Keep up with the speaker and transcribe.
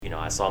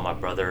saw my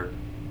brother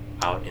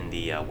out in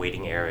the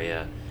waiting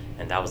area,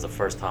 and that was the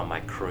first time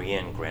my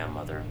Korean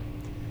grandmother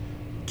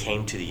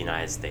came to the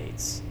United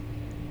States,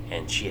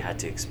 and she had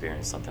to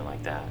experience something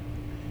like that.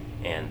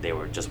 And they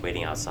were just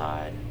waiting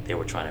outside. They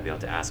were trying to be able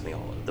to ask me,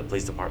 the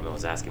police department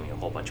was asking me a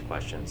whole bunch of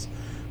questions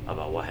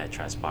about what had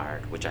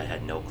transpired, which I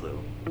had no clue.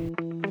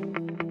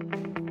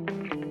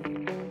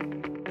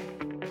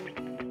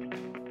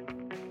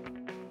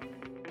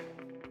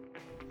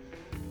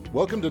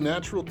 Welcome to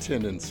Natural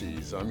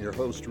Tendencies. I'm your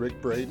host, Rick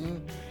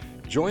Braden.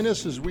 Join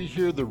us as we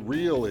hear the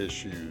real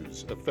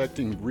issues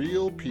affecting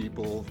real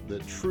people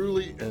that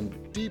truly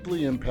and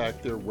deeply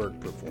impact their work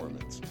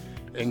performance.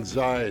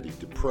 Anxiety,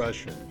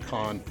 depression,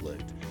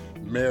 conflict,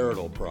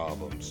 marital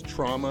problems,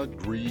 trauma,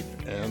 grief,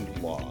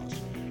 and loss.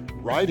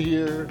 Right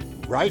here,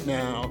 right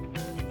now,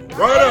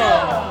 right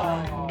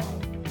on!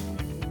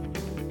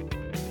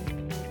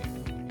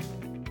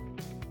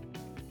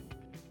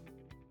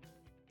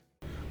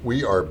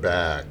 We are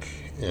back,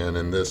 and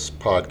in this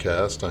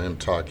podcast, I am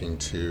talking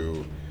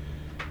to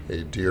a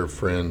dear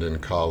friend and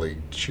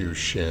colleague, Chu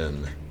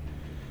Shin.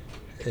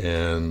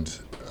 And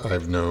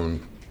I've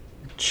known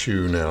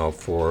Chu now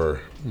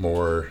for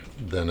more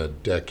than a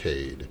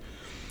decade.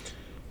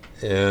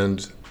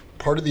 And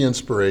part of the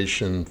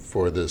inspiration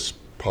for this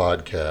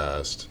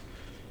podcast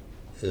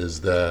is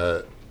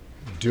that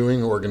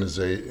doing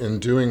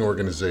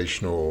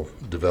organizational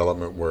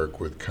development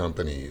work with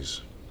companies,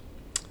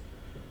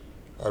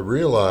 I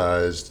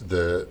realized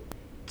that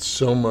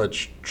so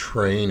much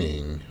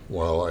training,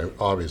 while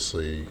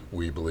obviously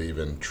we believe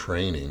in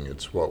training,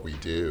 it's what we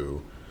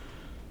do,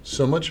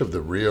 so much of the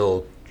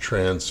real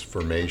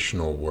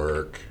transformational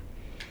work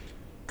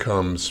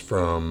comes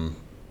from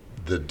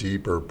the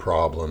deeper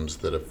problems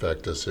that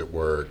affect us at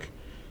work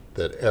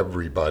that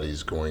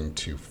everybody's going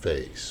to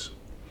face.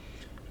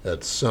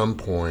 At some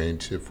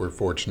point, if we're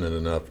fortunate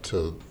enough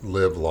to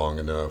live long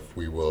enough,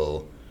 we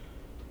will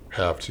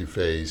have to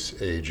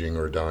face aging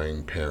or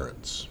dying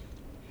parents.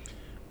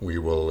 We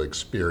will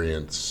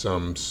experience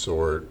some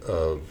sort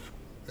of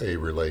a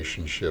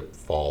relationship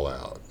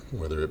fallout,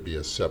 whether it be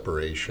a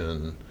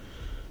separation,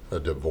 a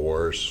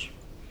divorce.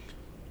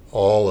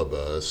 All of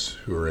us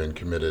who are in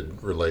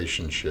committed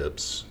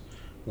relationships,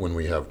 when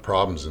we have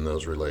problems in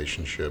those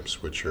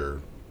relationships, which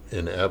are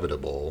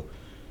inevitable,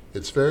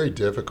 it's very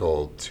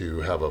difficult to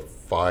have a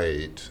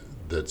fight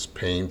that's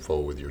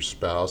painful with your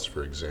spouse,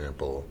 for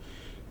example,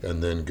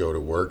 and then go to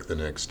work the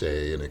next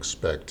day and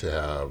expect to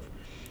have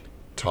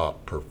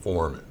top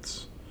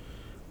performance.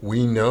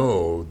 We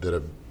know that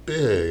a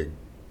big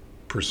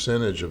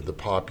percentage of the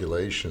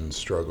population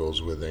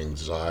struggles with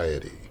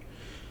anxiety,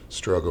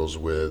 struggles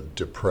with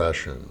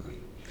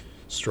depression,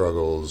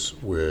 struggles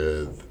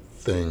with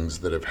things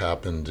that have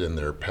happened in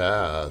their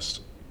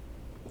past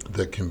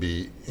that can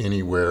be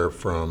anywhere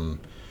from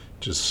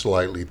just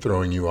slightly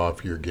throwing you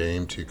off your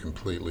game to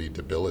completely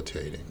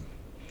debilitating.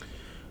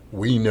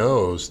 We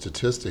know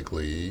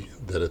statistically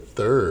that a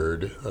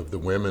third of the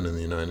women in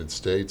the United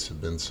States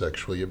have been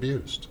sexually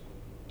abused.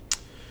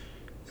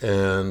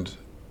 And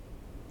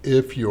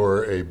if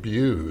you're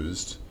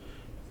abused,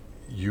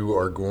 you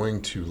are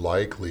going to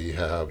likely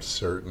have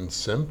certain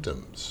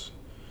symptoms.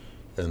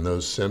 And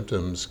those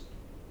symptoms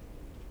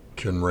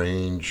can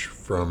range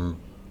from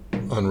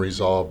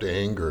unresolved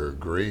anger,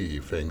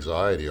 grief,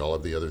 anxiety, all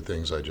of the other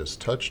things I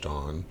just touched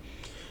on.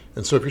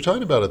 And so if you're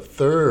talking about a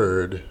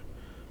third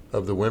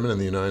of the women in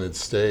the United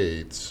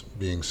States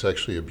being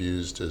sexually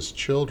abused as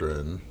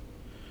children,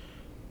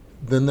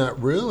 then that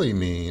really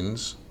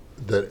means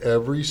that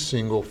every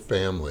single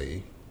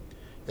family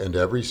and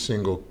every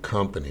single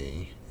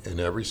company and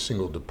every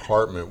single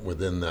department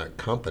within that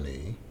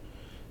company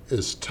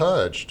is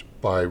touched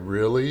by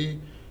really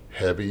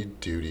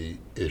heavy-duty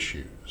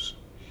issues.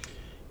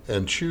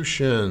 And Chu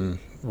Shin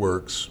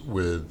works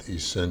with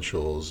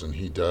Essentials, and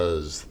he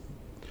does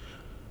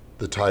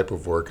the type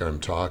of work I'm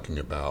talking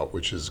about,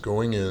 which is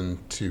going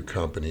into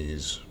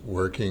companies,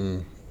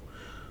 working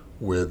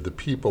with the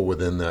people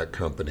within that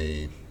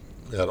company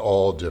at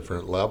all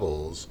different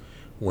levels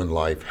when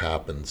life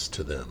happens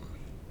to them.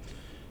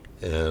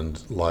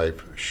 And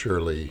life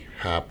surely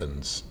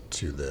happens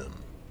to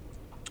them.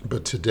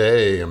 But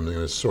today I'm going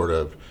to sort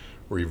of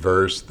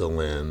reverse the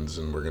lens,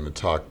 and we're going to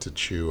talk to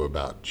Chu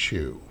about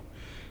Chu.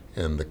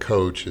 And the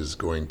coach is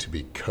going to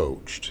be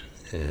coached.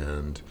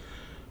 And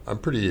I'm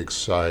pretty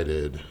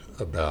excited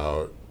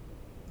about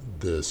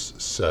this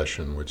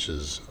session, which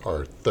is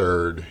our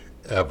third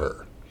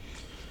ever.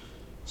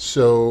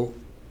 So,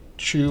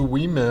 Chu,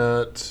 we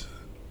met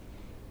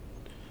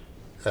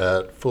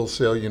at Full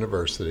Sail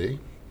University,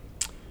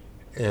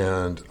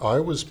 and I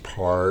was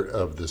part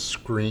of the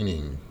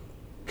screening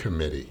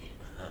committee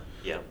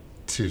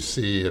to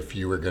see if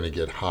you were going to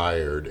get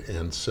hired.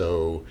 And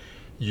so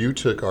you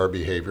took our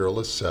behavioral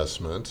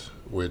assessment,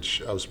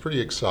 which I was pretty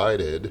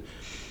excited.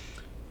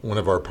 One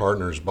of our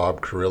partners,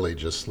 Bob Carilli,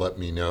 just let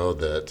me know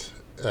that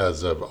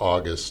as of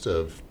August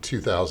of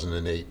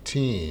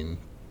 2018,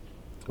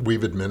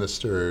 we've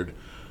administered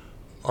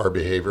our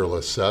behavioral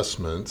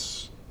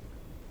assessments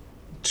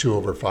to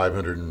over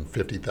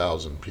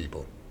 550,000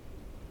 people.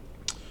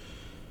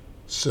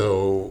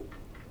 So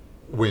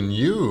when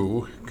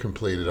you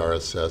completed our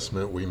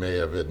assessment, we may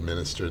have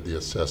administered the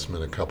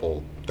assessment a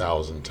couple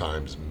thousand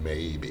times,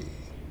 maybe.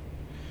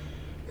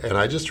 And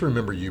I just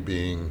remember you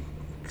being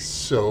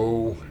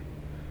so,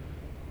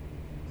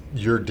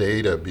 your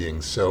data being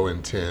so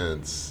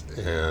intense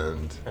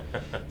and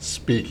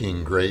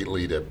speaking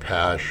greatly to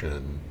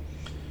passion.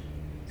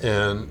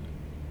 And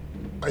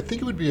I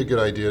think it would be a good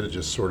idea to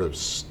just sort of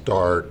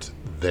start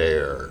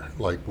there.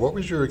 Like, what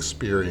was your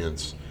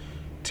experience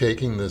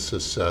taking this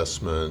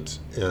assessment,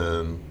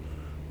 and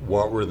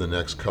what were the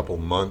next couple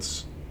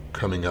months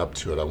coming up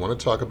to it? I want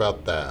to talk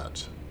about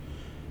that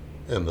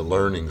and the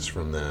learnings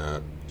from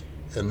that.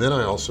 And then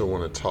I also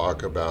want to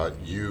talk about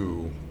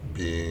you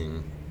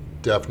being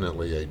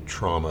definitely a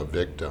trauma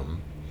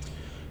victim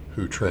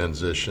who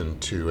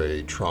transitioned to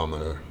a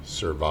trauma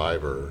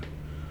survivor,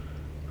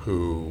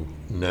 who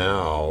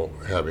now,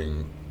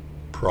 having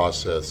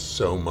processed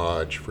so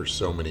much for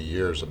so many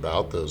years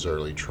about those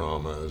early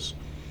traumas,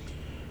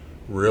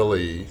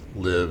 really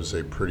lives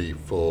a pretty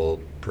full,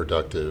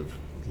 productive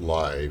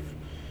life.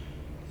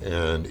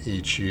 And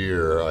each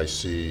year I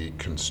see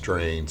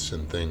constraints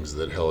and things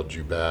that held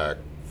you back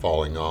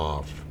falling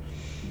off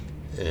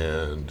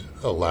and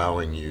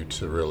allowing you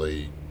to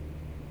really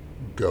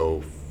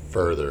go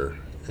further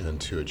and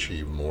to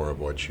achieve more of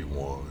what you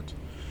want.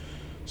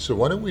 So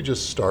why don't we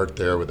just start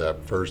there with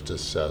that first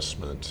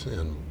assessment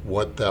and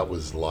what that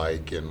was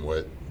like and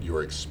what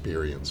your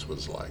experience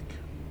was like.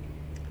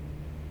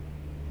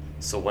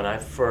 So when I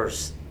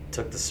first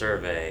took the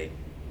survey,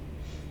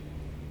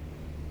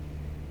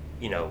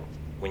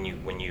 when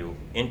you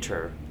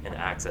enter and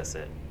access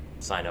it,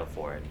 sign up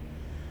for it,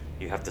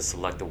 you have to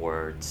select the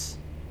words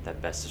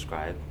that best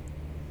describe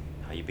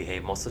how you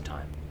behave most of the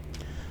time.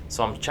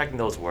 So I'm checking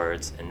those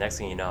words, and next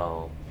thing you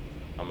know,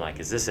 I'm like,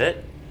 is this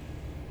it?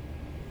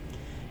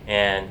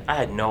 And I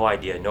had no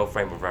idea, no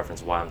frame of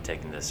reference why I'm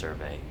taking this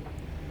survey.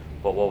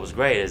 But what was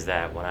great is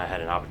that when I had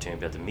an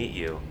opportunity to be able to meet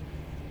you,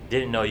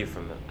 didn't know you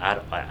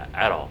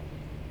at all.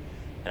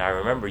 And I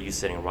remember you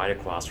sitting right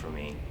across from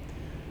me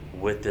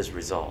with this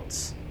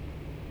results.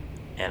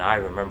 And I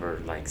remember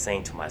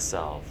saying to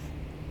myself,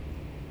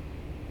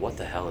 what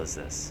the hell is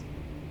this?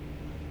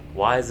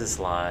 Why is this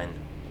line?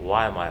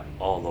 Why am I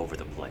all over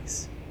the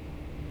place?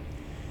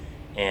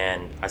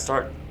 And I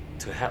start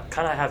to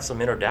kind of have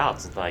some inner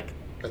doubts. It's like,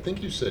 I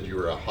think you said you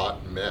were a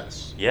hot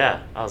mess.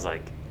 yeah, I was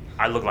like,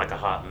 I look like a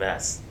hot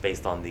mess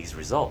based on these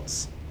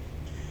results.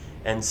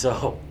 And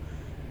so,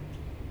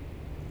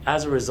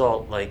 as a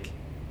result, I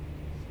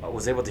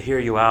was able to hear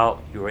you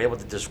out. You were able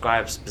to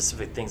describe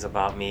specific things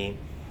about me,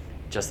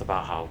 just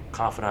about how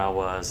confident I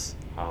was,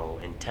 how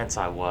intense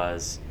I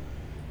was.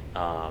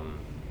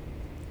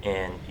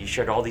 And you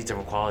shared all these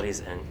different qualities.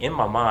 And in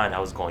my mind, I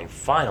was going,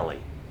 finally,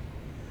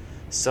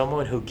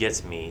 someone who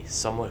gets me,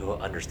 someone who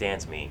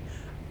understands me.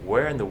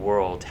 Where in the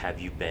world have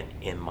you been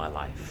in my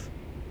life?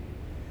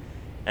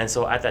 And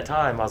so at that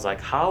time, I was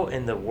like, how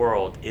in the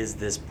world is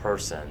this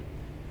person?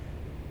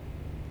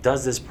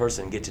 Does this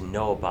person get to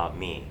know about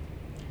me?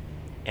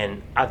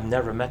 And I've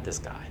never met this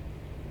guy.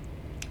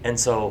 And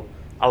so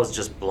I was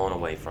just blown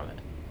away from it.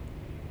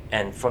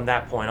 And from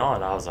that point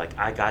on, I was like,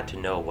 I got to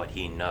know what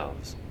he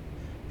knows.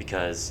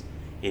 Because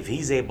if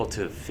he's able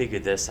to figure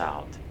this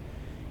out,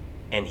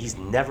 and he's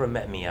never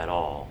met me at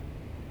all,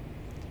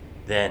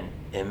 then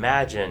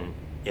imagine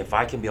if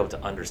I can be able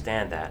to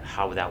understand that,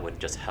 how that would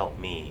just help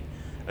me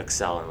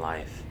excel in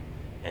life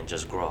and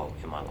just grow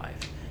in my life.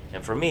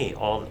 And for me,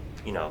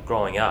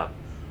 growing up,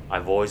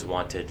 I've always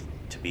wanted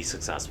to be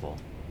successful,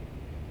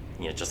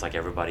 just like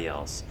everybody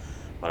else.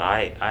 But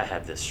I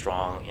have this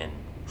strong and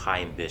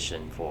high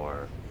ambition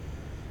for,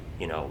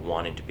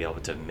 wanting to be able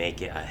to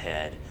make it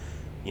ahead,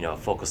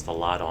 focused a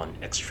lot on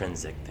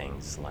extrinsic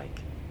things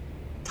like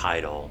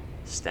title,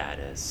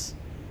 status,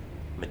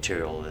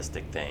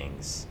 materialistic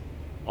things,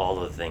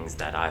 all of the things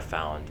that I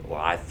found or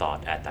I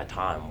thought at that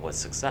time was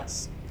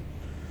success.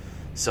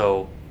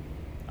 So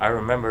I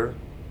remember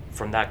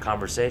from that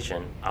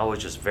conversation, I was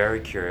just very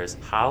curious,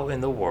 how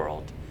in the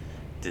world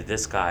did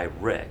this guy,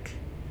 Rick,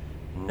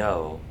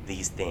 know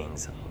these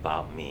things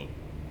about me?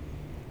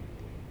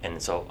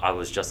 And so I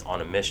was just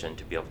on a mission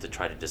to be able to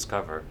try to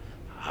discover,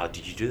 how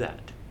did you do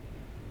that?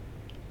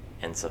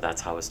 And so that's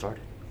how it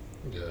started.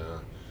 Yeah.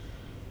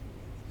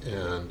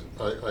 And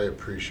I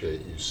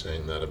appreciate you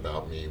saying that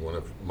about me. One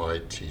of my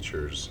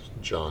teachers,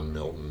 John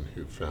Milton,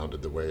 who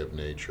founded The Way of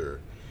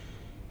Nature,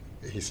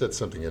 he said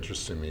something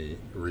interesting to me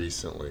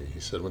recently.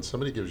 He said, when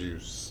somebody gives you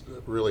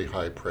really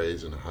high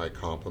praise and a high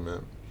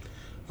compliment,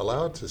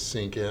 allow it to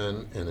sink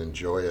in and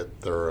enjoy it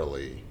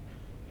thoroughly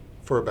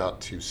for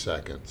about 2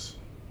 seconds,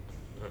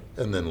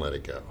 and then let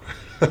it go.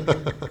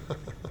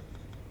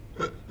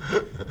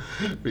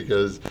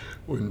 Because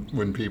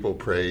when people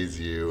praise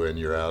you and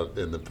you're out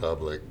in the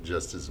public,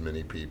 just as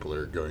many people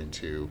are going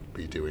to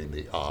be doing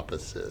the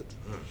opposite.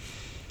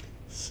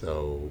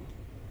 So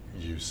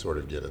you sort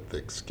of get a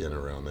thick skin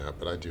around that,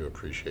 but I do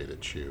appreciate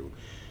it, Chu.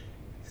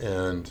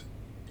 And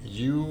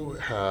you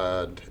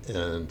had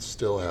and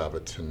still have a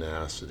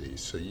tenacity.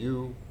 So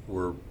you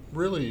were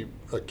really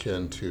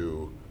akin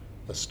to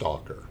a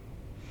stalker.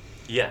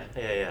 Yeah.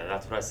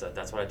 That's what I said.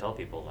 That's what I tell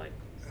people. Like,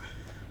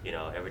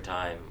 every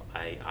time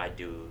I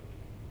do,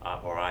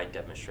 or I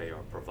demonstrate or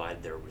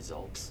provide their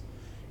results,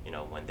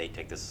 when they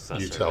take the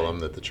success You survey, tell them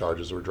that the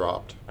charges were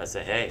dropped. I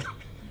say, hey,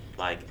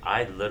 like,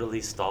 I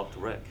literally stalked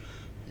Rick.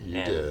 You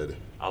And did.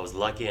 I was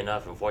lucky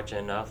enough and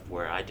fortunate enough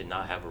where I did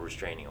not have a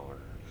restraining order.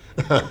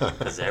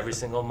 Because every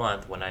single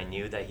month when I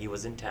knew that he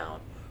was in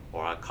town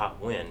or I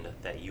caught wind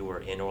that you were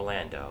in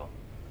Orlando,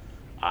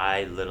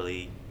 I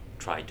literally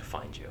tried to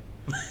find you.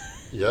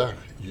 Yeah,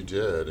 you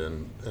did,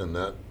 and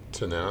that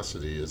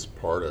tenacity is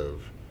part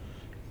of.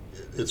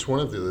 It's one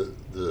of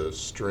the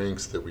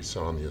strengths that we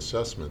saw in the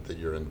assessment, that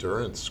your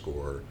endurance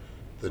score,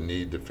 the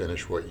need to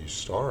finish what you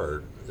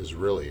start, is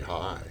really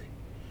high,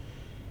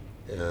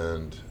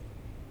 and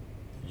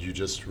you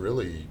just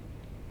really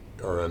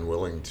are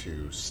unwilling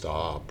to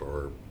stop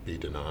or be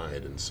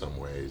denied in some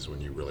ways when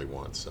you really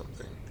want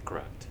something.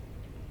 Correct.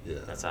 Yeah.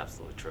 That's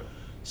absolutely true.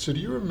 So do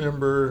you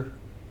remember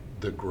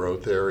the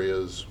growth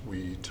areas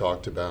we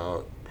talked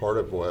about? Part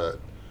of what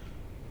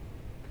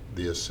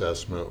the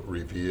assessment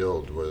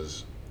revealed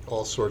was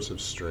all sorts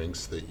of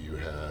strengths that you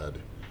had,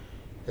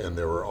 and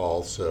there were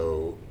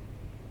also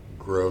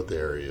growth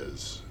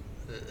areas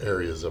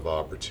of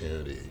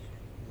opportunity.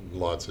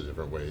 Lots of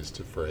different ways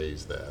to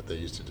phrase that. They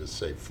used to just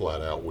say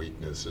flat out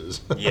weaknesses.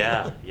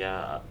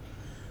 Yeah.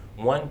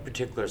 One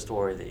particular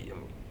story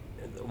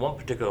one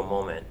particular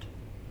moment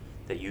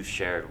that you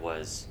shared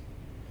was,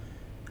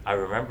 I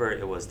remember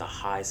it was the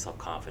high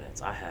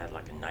self-confidence. I had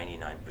like a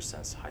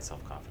 99% high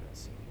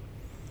self-confidence,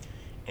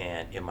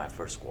 and in my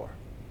first score.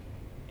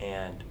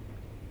 And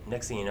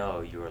next thing you know,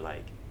 you were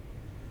like,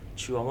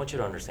 Chu, I want you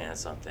to understand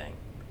something.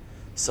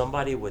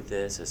 Somebody with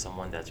this is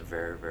someone that's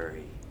very,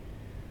 very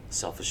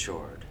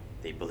self-assured.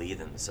 They believe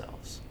in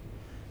themselves,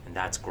 and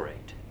that's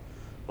great.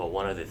 But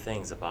one of the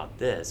things about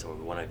this, or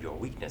one of your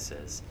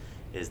weaknesses,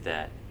 is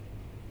that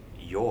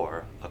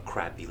you're a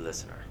crappy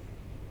listener.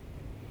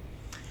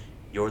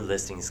 Your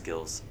listening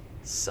skills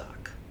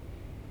suck.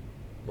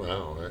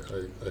 Wow,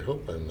 I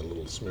hope I'm a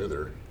little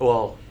smoother.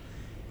 Well,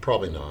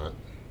 Probably not.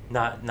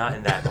 not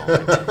in that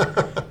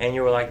moment. And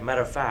you were like,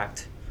 matter of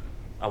fact,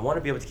 I want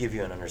to be able to give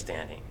you an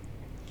understanding.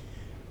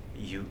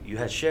 You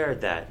had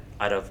shared that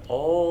out of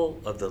all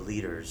of the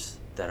leaders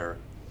that are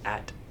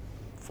at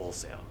Full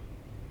Sail,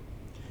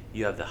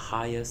 you have the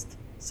highest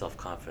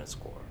self-confidence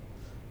score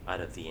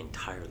out of the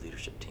entire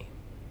leadership team.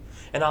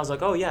 And I was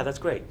like, oh yeah, that's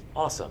great,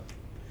 awesome.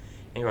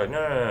 And you're like,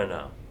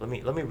 no. Let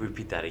me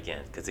repeat that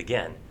again, because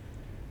again,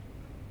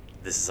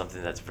 this is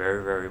something that's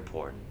very, very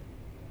important.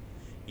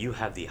 You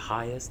have the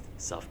highest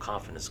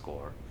self-confidence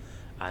score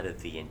out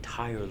of the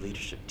entire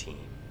leadership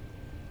team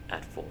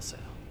at Full Sail.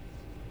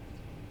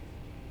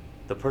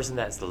 The person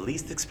that's the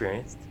least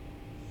experienced,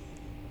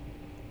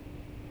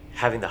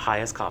 having the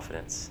highest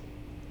confidence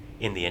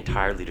in the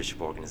entire leadership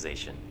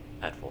organization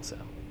at Full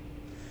Sail.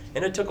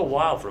 And it took a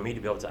while for me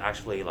to be able to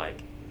actually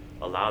like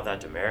allow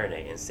that to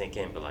marinate and sink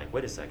in, but like,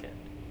 wait a second.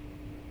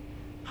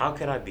 How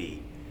could I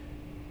be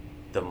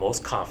the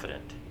most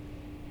confident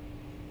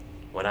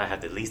when I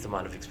have the least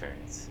amount of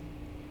experience?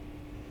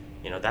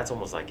 That's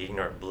almost like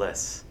ignorant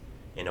bliss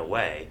in a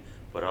way,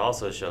 but it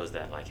also shows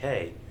that like,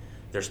 hey,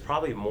 there's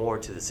probably more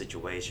to the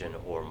situation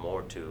or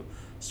more to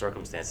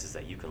circumstances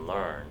that you can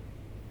learn,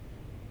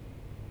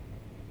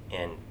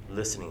 and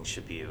listening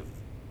should be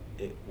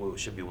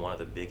one of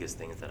the biggest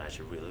things that I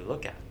should really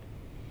look at.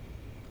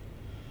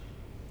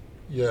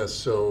 Yeah,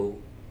 so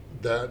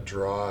that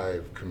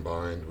drive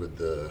combined with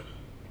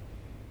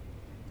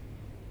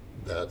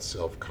that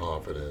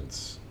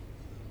self-confidence,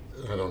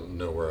 I don't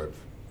know where I've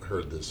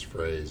heard this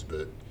phrase,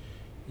 but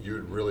you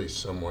had really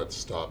somewhat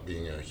stopped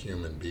being a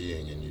human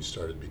being and you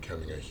started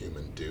becoming a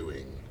human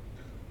doing.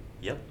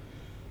 Yep.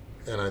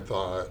 And I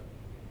thought,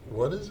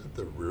 what is at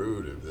the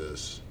root of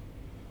this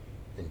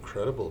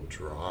incredible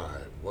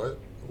drive?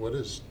 What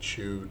is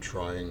Chu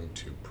trying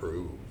to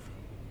prove?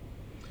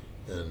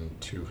 And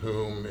to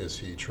whom is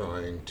he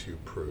trying to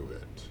prove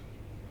it?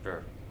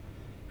 Sure.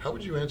 How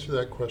would you answer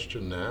that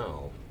question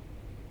now?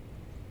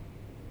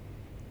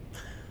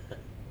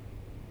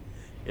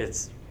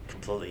 It's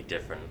completely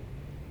different,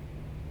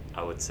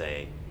 I would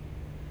say,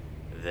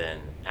 than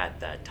at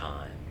that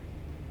time,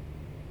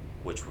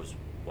 which was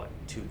what,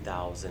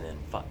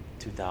 2005,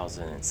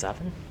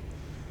 2007?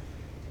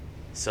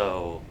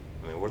 So,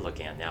 I mean, we're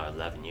looking at now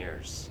 11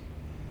 years.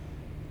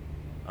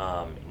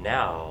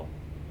 Now,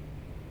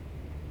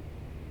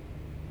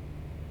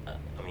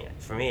 I mean,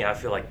 for me, I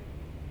feel like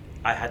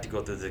I had to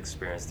go through this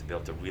experience to be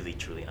able to really,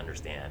 truly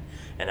understand.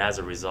 And as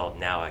a result,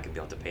 now I can be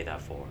able to pay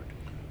that forward.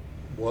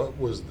 What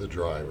was the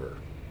driver?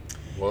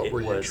 What It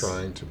were you was-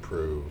 trying to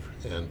prove,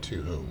 and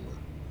to whom?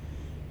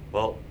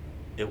 Well,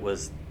 it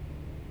was,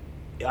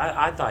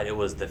 I thought it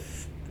was the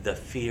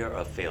fear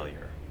of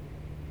failure.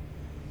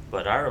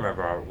 But I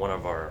remember one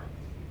of our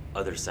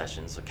other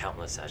sessions, or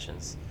countless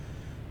sessions,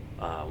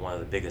 one of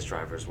the biggest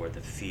drivers were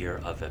the fear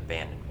of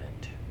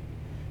abandonment.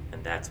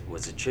 and that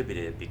was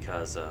attributed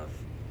because of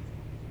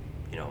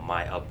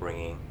my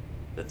upbringing,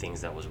 the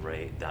things that was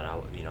raised that I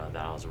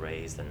was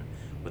raised, and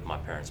with my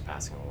parents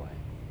passing away.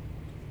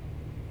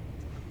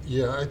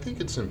 Yeah, I think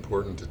it's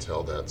important to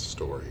tell that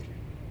story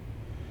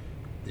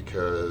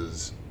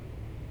because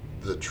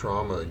the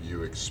trauma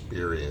you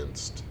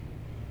experienced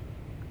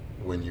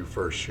when you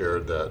first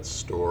shared that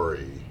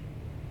story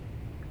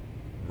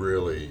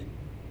really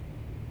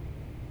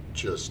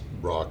just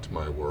rocked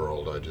my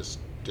world. I just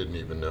didn't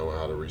even know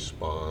how to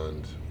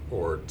respond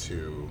or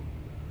to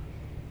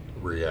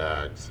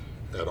react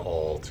at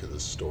all to the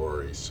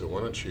story. So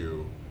why don't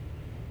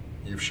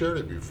you've shared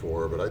it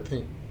before, but I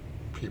think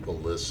people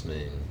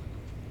listening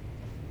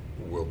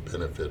will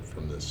benefit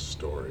from this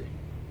story.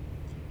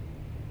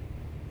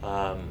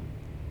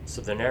 So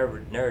the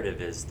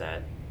narrative is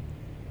that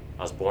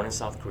I was born in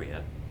South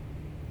Korea,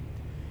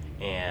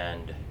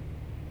 and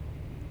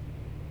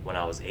when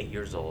I was 8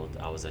 years old,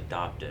 I was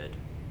adopted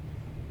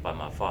by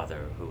my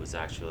father, who was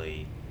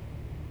actually,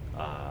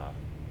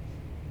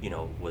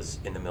 was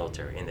in the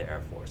military, in the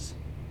Air Force.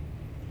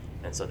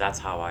 And so that's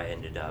how I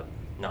ended up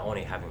not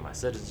only having my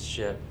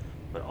citizenship,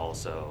 but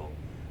also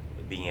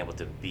being able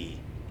to be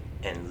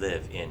and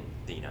live in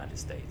the United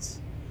States.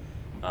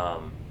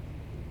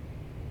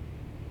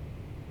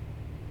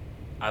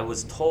 I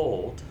was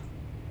told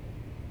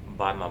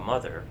by my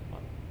mother,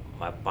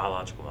 my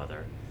biological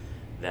mother,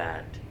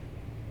 that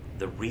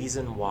the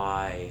reason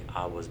why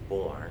I was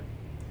born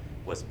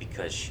was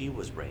because she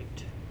was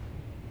raped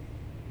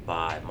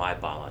by my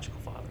biological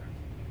father.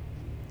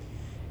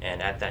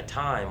 And at that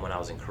time, when I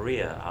was in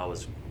Korea, I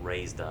was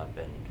raised by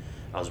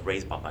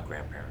my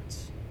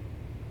grandparents.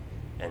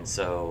 And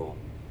so,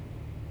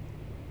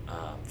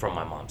 from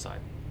my mom's side.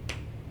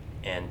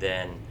 And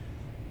then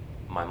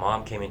my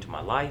mom came into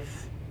my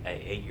life at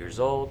 8 years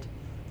old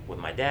with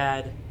my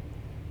dad,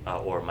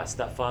 or my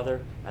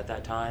stepfather at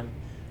that time,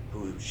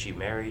 who she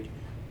married,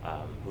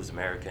 who's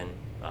American,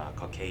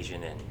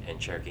 Caucasian, and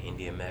Cherokee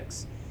Indian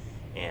mix.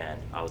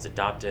 And I was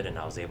adopted, and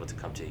I was able to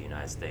come to the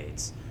United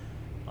States.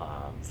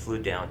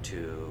 Flew down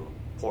to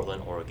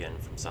Portland, Oregon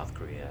from South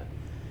Korea,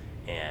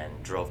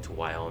 and drove to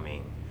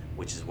Wyoming,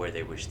 which is where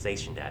they were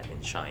stationed at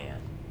in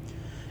Cheyenne.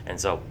 And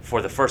so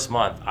for the first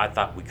month, I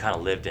thought we kind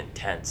of lived in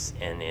tents,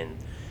 and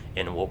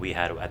in what we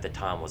had at the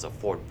time was a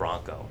Ford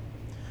Bronco,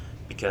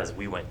 because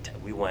we went.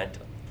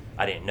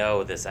 I didn't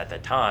know this at the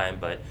time,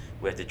 but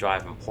we had to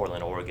drive from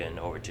Portland, Oregon,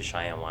 over to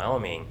Cheyenne,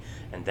 Wyoming,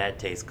 and that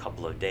takes a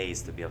couple of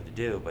days to be able to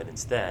do. But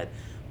instead,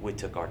 we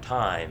took our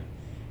time,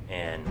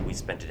 and we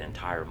spent an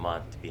entire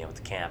month to be able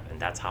to camp, and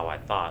that's how I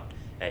thought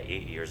at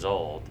 8 years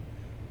old.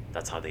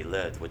 That's how they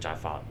lived, which I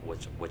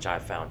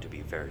found to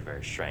be very,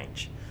 very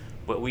strange.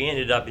 But we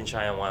ended up in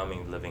Cheyenne,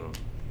 Wyoming, living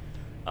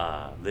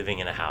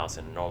in a house,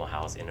 in a normal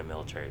house, in a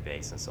military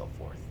base, and so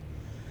forth.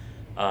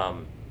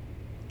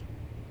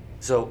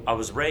 So I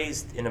was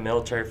raised in a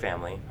military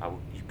family.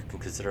 You can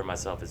consider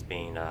myself as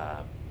being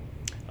a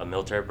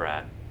military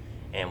brat,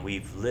 and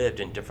we've lived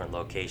in different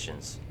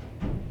locations,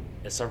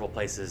 in several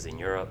places in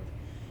Europe,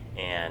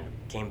 and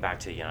came back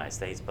to the United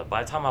States. But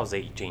by the time I was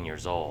 18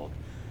 years old,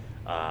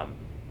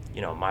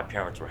 my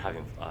parents were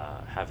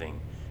having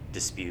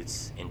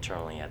disputes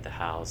internally at the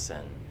house,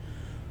 and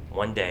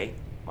one day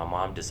my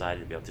mom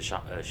decided to be able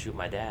to shoot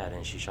my dad,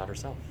 and she shot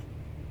herself.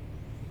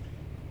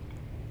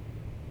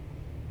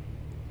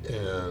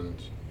 And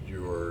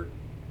your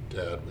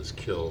dad was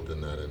killed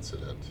in that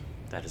incident.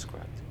 That is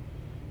correct.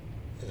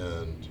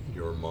 And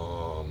your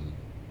mom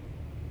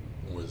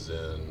was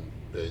in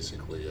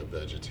basically a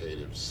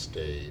vegetative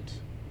state,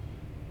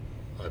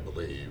 I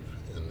believe,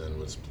 and then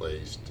was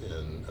placed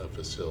in a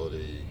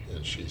facility,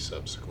 and she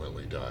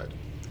subsequently died.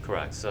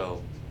 Correct.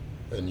 So.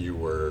 And you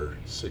were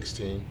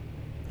 16?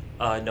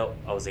 No,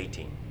 I was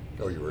 18.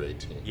 Oh, you were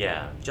 18.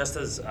 Yeah, just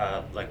as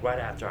right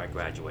after I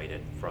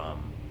graduated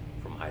from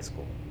high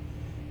school,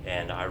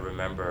 and I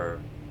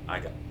remember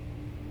I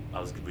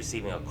was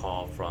receiving a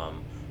call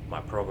from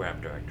my program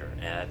director,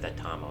 and at that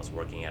time I was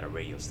working at a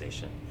radio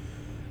station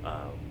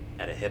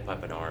at a hip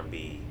hop and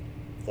R&B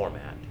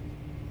format,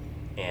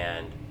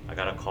 and I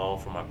got a call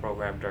from my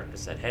program director that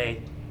said,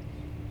 "Hey,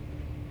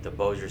 the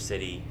Bossier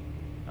City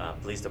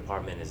Police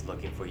Department is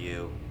looking for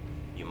you.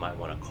 You might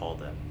want to call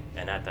them."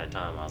 And at that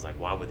time, I was like,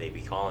 why would they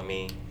be calling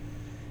me?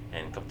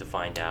 And come to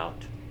find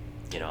out,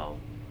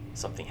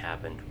 something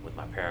happened with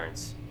my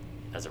parents.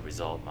 As a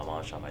result, my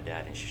mom shot my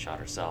dad, and she shot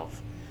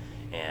herself.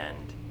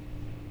 And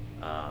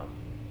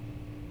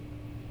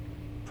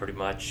pretty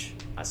much,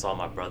 I saw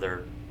my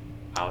brother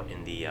out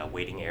in the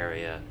waiting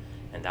area,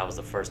 and that was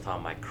the first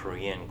time my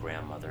Korean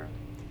grandmother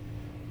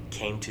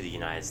came to the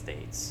United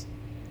States,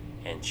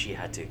 and she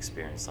had to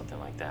experience something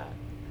like that.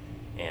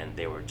 And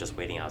they were just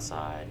waiting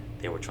outside.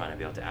 They were trying to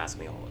be able to ask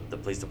me, the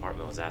police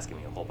department was asking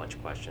me a whole bunch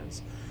of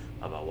questions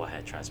about what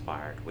had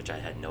transpired, which I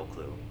had no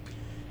clue.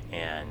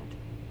 And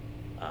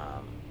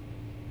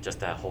just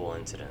that whole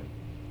incident,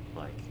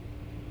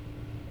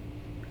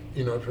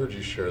 I've heard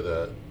you share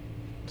that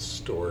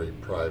story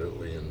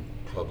privately and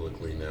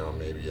publicly now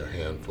maybe a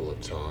handful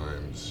of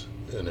times.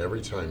 And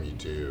every time you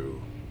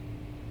do,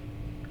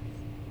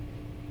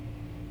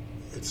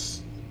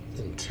 it's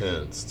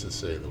intense to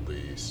say the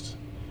least.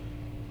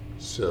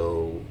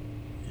 So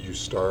you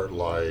start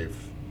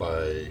life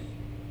by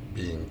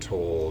being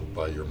told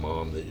by your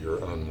mom that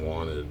you're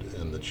unwanted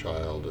and the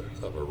child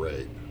of a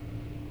rape.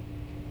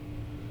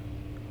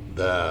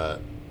 That,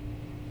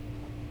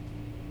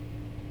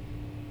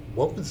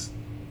 what was,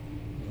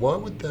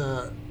 what would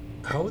that,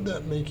 how would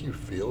that make you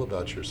feel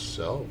about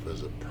yourself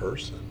as a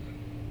person?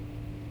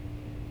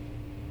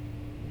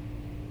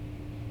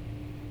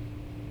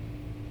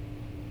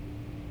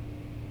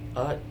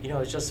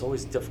 It's just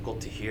always difficult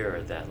to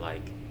hear that,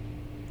 like,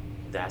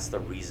 that's the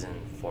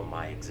reason for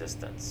my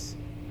existence.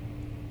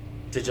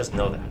 To just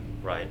know that,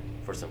 right?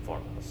 First and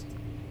foremost.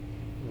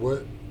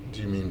 What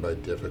do you mean by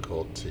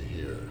difficult to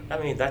hear? I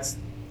mean, that's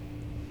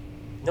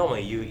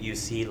normally you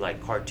see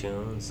like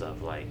cartoons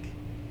of like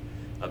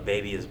a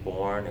baby is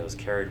born, it was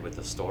carried with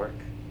a stork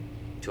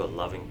to a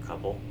loving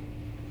couple,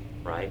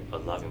 right? A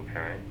loving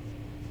parent.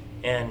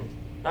 And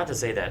not to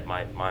say that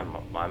my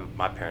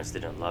parents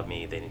didn't love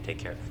me, they didn't take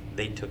care,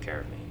 they took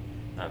care of me.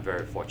 I'm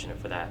very fortunate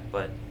for that.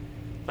 But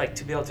like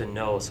to be able to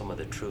know some of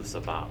the truths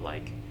about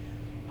like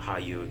how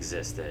you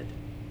existed,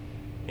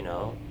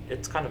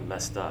 it's kind of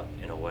messed up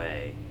in a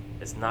way.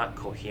 It's not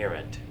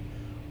coherent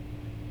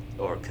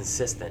or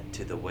consistent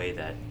to the way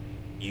that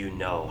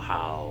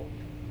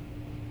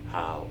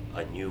how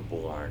a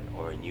newborn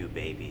or a new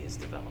baby is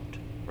developed,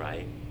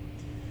 right?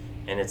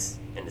 And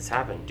it's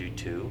happened due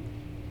to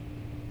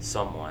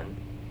someone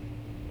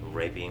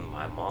raping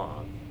my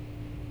mom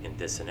in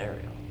this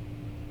scenario,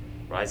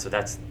 right? So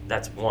that's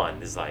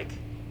one is like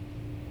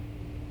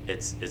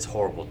it's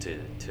horrible to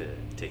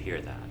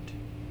hear that.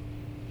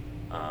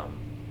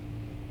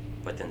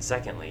 But then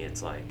secondly,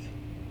 it's like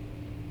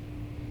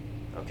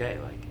okay,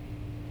 like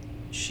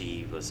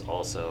she was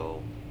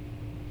also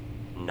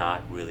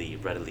not really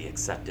readily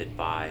accepted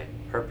by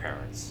her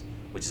parents,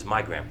 which is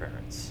my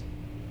grandparents,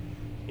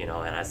 and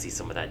I see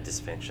some of that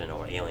dysfunction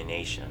or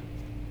alienation.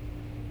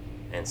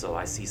 And so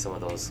I see some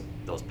of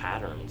those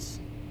patterns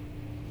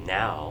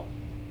now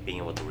being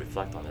able to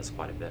reflect on this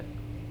quite a bit.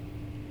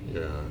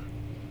 Yeah.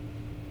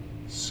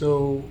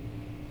 So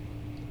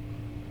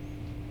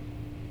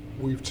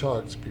we've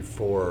talked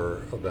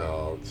before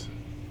about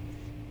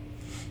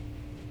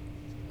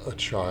a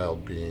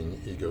child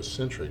being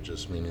egocentric,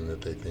 just meaning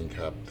that they think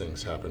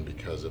things happen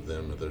because of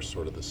them, or they're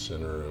sort of the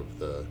center of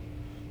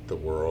the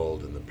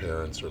world, and the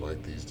parents are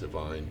like these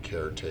divine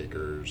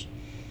caretakers.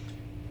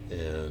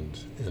 And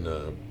in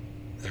a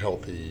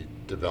healthy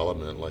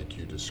development like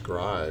you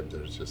described,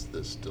 there's just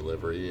this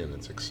delivery, and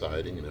it's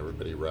exciting, and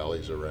everybody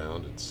rallies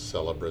around. It's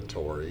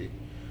celebratory,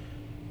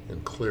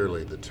 and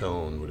clearly the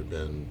tone would have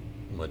been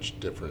much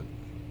different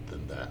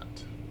than that.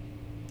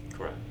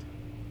 Correct.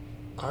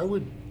 I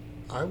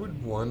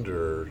would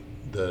wonder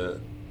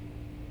that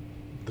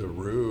the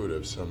root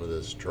of some of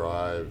this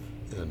drive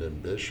and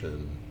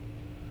ambition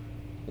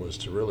was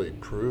to really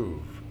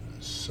prove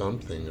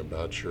something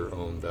about your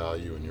own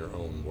value and your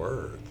own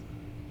worth.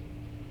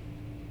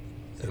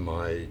 Am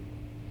I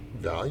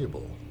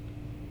valuable?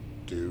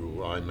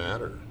 Do I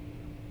matter?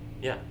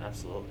 Yeah,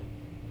 absolutely.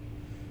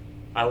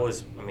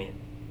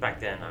 Back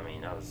then,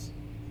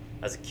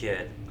 as a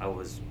kid, I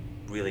was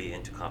really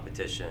into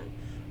competition.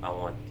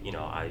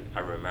 I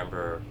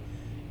remember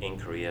in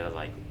Korea,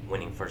 like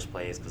winning first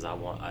place because I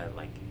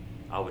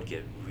would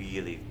get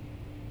really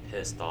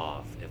pissed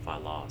off if I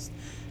lost,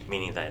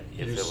 meaning that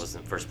if it was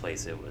in first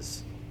place, it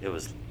was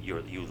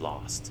you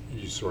lost.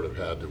 You sort of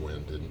had to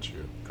win, didn't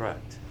you?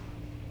 Correct.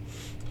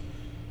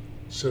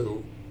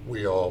 So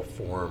we all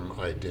form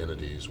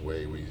identities,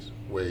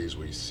 ways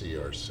we see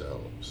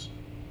ourselves,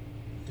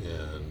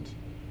 and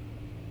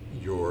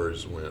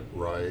yours went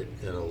right,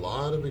 and a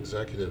lot of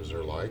executives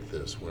are like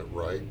this, went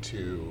right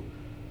to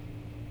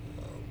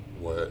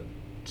what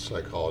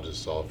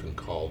psychologists often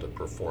called a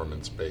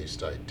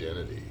performance-based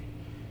identity,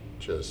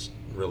 just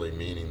really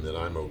meaning that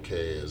I'm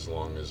okay as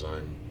long as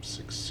I'm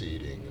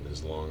succeeding, and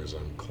as long as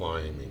I'm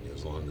climbing,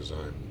 as long as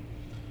I'm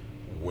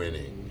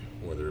winning,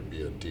 whether it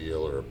be a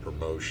deal or a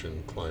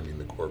promotion, climbing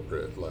the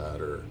corporate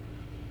ladder,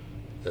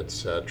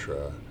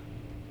 etc.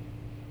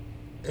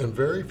 And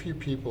very few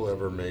people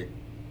ever make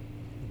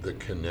the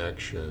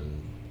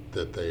connection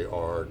that they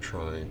are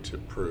trying to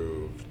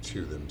prove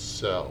to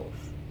themselves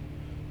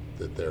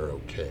that they're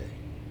okay.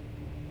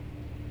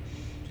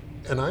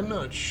 And I'm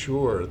not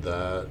sure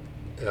that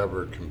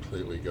ever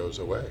completely goes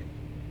away.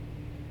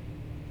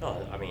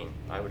 No,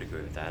 I would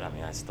agree with that.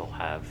 I still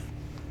have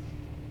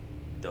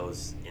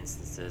those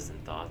instances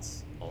and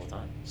thoughts all the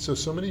time.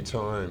 So many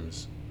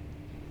times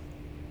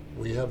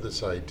we have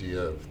this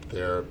idea of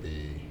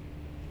therapy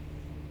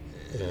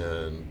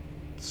and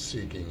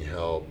seeking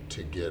help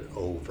to get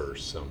over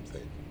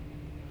something.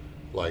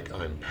 Like,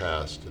 I'm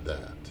past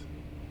that.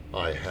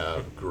 I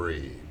have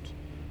grieved.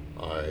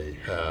 I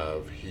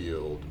have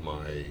healed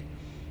my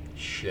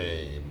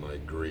shame, my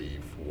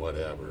grief,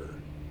 whatever.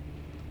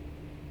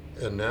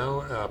 And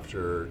now,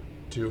 after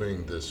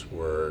doing this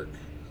work,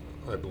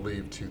 I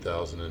believe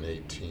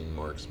 2018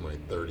 marks my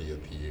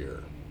 30th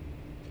year.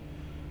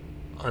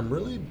 I'm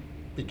really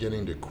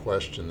beginning to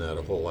question that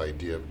whole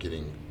idea of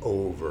getting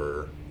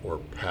over or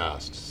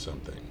past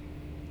something.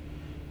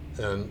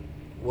 And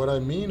what I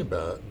mean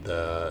about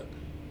that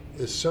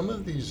is some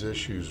of these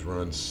issues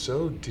run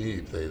so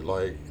deep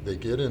they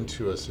get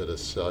into us at a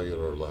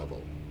cellular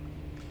level.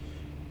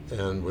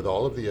 And with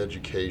all of the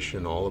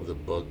education, all of the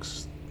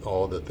books,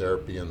 all of the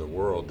therapy in the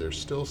world, there's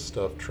still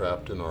stuff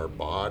trapped in our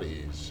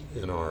bodies,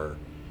 in our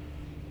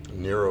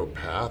neural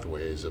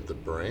pathways of the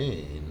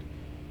brain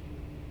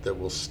that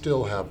will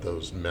still have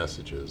those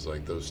messages,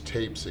 like those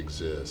tapes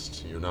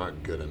exist. You're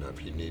not good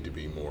enough. You need to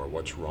be more.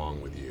 What's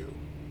wrong with you?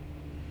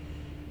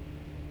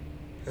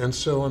 And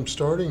so I'm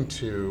starting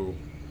to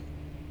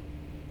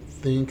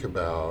think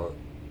about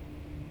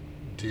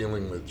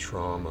dealing with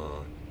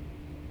trauma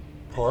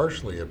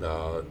partially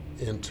about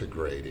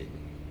integrating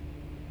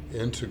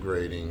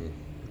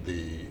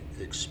the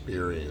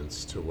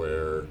experience to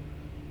where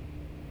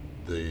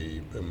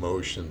the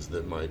emotions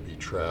that might be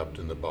trapped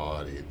in the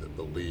body, the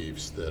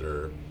beliefs that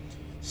are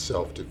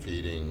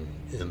self-defeating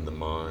in the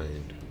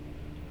mind,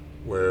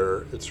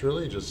 where it's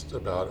really just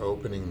about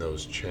opening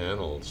those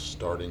channels,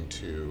 starting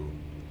to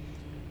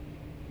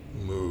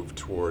move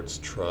towards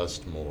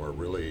trust more,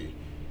 really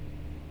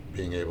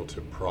being able to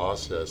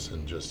process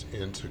and just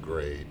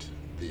integrate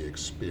the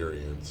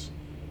experience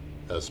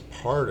as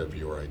part of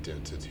your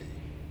identity,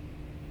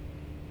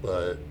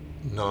 but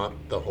not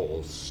the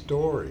whole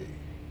story.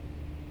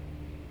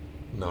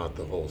 Not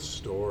the whole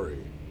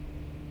story.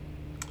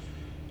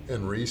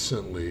 And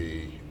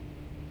recently,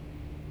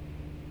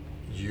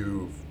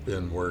 you've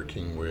been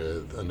working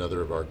with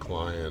another of our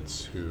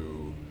clients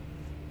who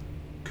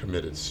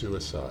committed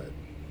suicide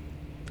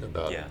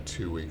about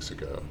 2 weeks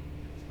ago.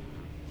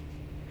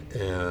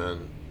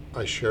 And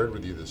I shared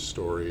with you the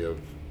story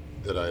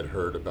that I had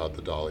heard about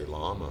the Dalai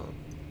Lama,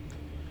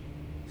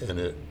 and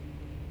it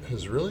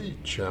has really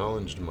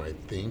challenged my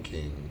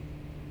thinking.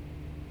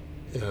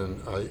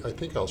 And I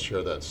think I'll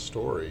share that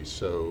story.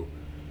 So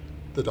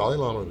the Dalai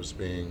Lama was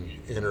being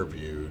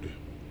interviewed,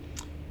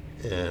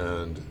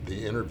 and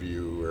the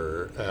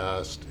interviewer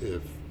asked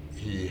if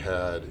he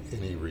had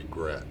any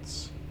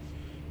regrets,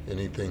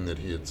 anything that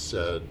he had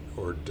said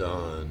or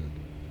done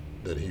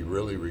that he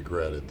really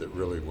regretted, that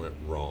really went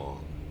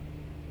wrong.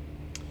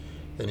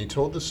 And he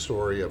told the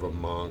story of a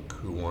monk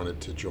who wanted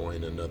to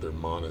join another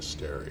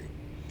monastery,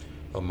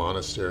 a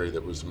monastery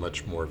that was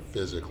much more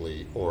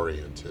physically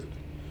oriented.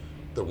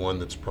 The one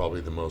that's probably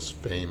the most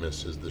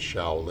famous is the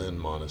Shaolin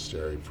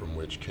Monastery, from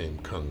which came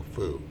Kung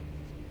Fu.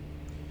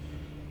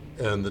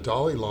 And the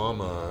Dalai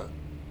Lama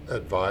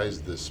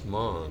advised this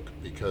monk,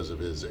 because of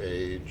his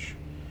age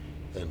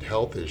and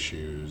health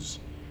issues,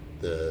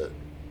 that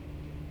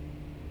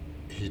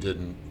he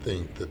didn't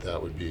think that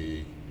that would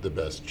be the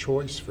best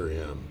choice for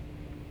him.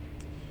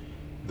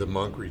 The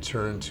monk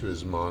returned to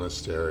his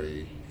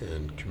monastery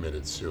and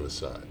committed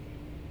suicide,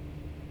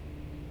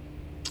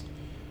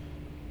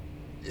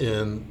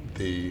 in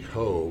the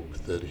hope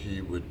that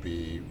he would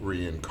be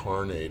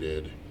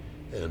reincarnated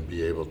and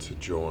be able to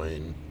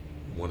join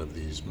one of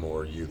these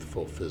more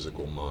youthful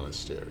physical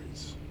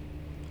monasteries.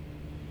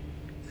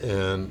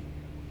 And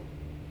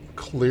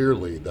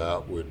clearly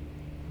that would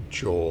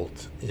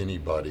jolt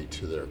anybody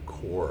to their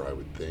core, I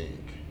would think.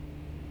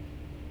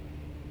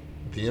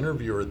 The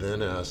interviewer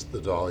then asked the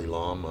Dalai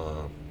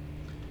Lama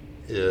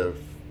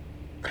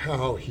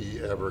how he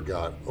ever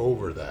got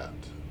over that.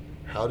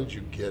 How did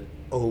you get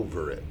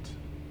over it?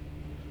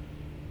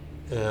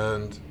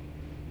 And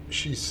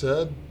she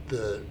said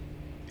that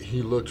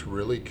he looked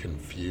really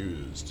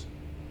confused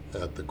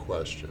at the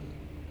question.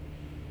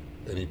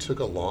 And he took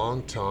a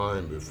long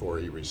time before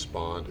he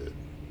responded.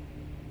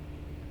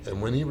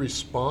 And when he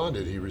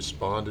responded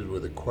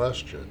with a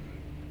question.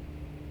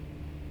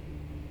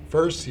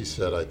 First he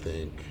said, I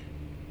think,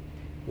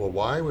 well,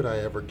 why would I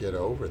ever get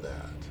over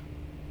that?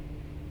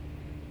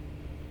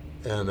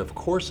 And of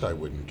course I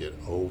wouldn't get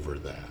over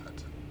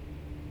that.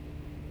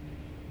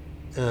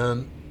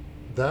 And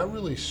that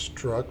really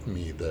struck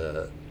me,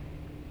 that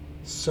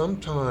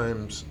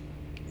sometimes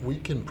we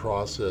can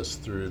process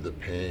through the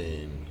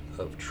pain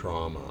of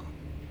trauma,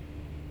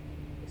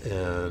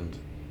 and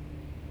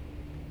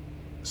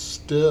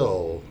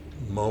still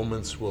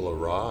moments will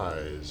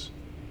arise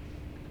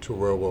to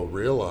where we'll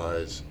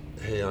realize,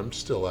 hey, I'm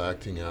still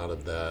acting out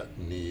of that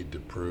need to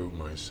prove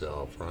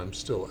myself, or I'm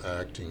still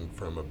acting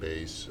from a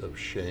base of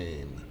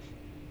shame.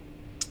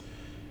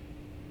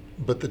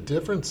 But the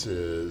difference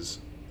is,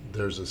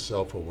 there's a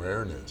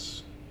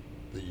self-awareness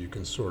that you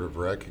can sort of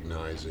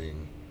recognize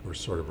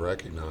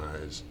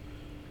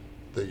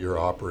that you're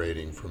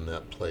operating from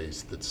that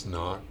place that's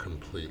not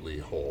completely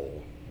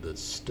whole, that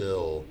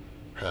still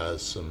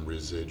has some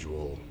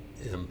residual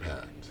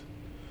impact.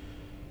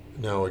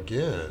 Now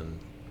again,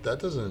 that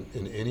doesn't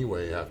in any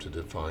way have to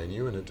define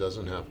you, and it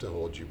doesn't have to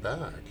hold you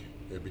back.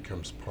 It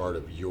becomes part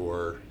of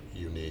your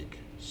unique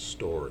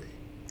story.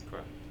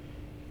 Correct.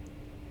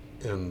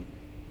 And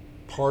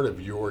part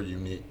of your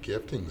unique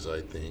giftings,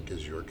 I think,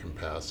 is your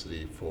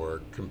capacity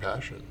for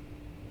compassion.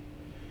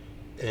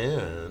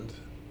 And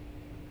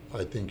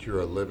I think you're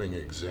a living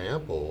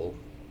example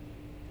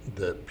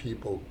that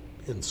people,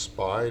 in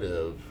spite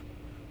of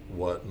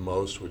what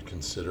most would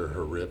consider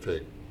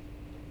horrific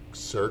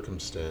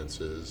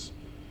circumstances,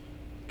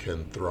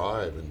 can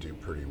thrive and do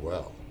pretty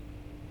well.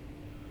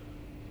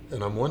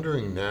 And I'm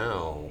wondering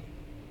now,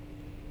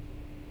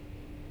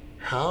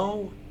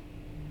 how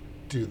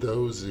do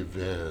those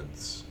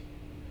events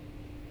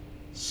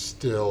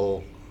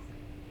still,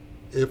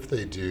 if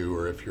they do,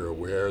 or if you're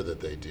aware that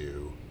they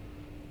do,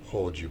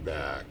 hold you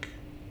back?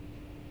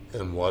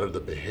 And what are the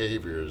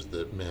behaviors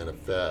that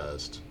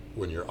manifest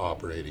when you're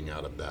operating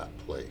out of that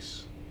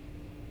place?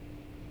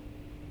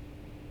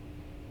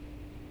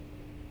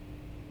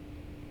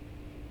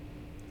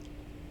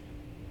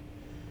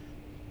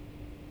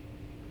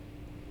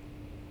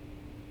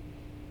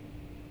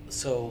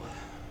 So,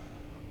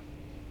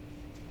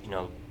 you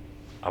know,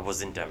 I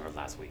was in Denver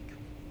last week.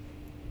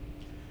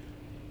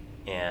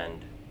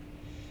 And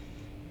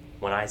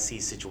when I see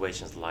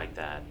situations like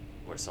that,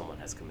 where someone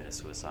has committed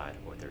suicide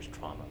or there's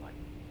trauma like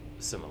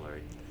similar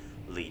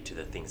lead to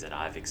the things that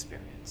I've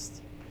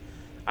experienced,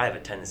 I have a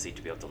tendency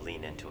to be able to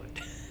lean into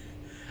it.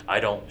 I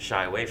don't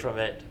shy away from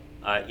it.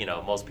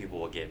 Most people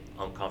will get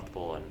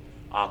uncomfortable and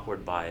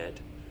awkward by it.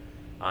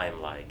 I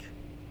am like,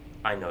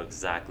 I know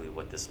exactly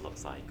what this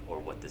looks like or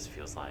what this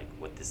feels like,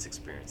 what this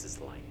experience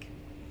is like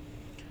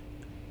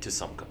to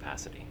some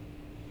capacity.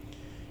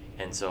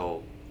 And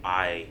so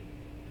I'm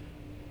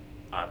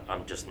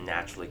just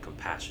naturally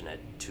compassionate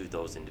to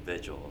those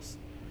individuals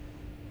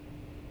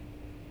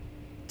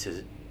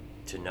to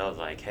know,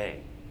 like,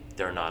 hey,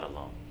 they're not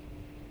alone.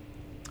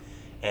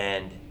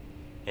 And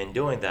in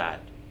doing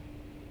that,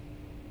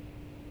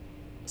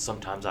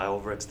 sometimes I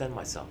overextend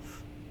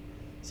myself.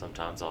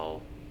 Sometimes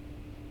I'll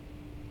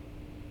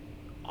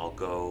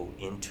go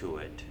into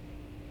it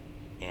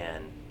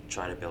and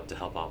try to be able to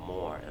help out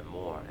more and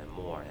more and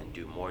more and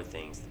do more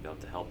things to be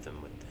able to help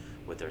them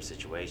with their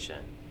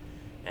situation.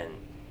 And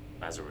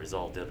as a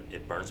result,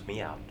 it burns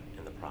me out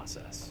in the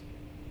process.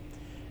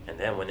 And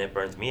then when it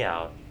burns me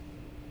out,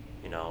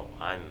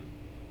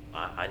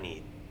 I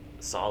need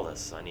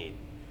solace.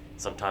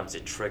 Sometimes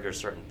it triggers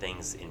certain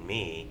things in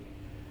me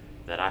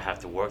that I have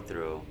to work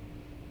through,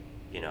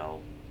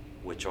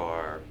 which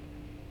are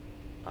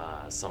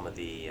some of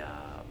the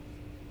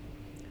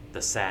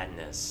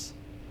sadness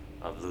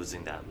of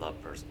losing that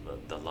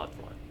the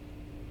loved one,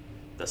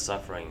 the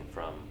suffering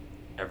from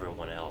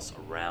everyone else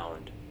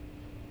around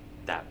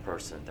that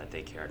person that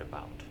they cared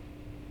about,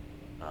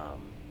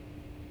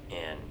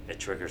 and it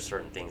triggers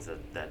certain things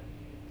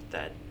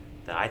that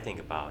I think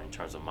about in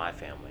terms of my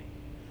family.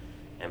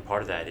 And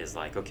part of that is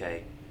like,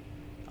 okay,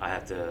 I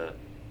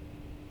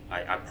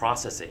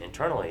process it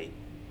internally,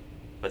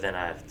 but then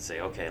I have to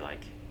say, okay,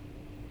 like,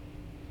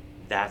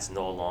 that's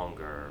no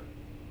longer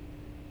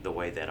the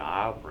way that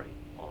I operate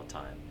all the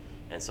time.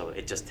 And so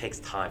it just takes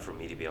time for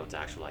me to be able to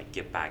actually like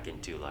get back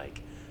into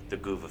like the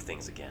groove of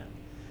things again.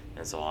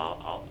 And so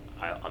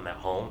I'm at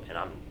home and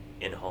I'm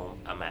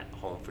at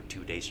home for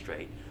 2 days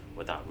straight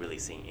without really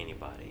seeing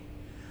anybody.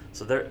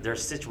 So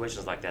there's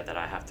situations like that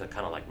I have to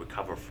kind of like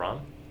recover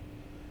from,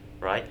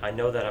 right? I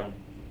know that I'm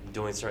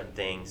doing certain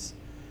things,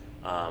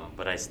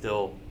 but I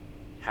still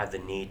have the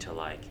need to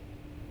like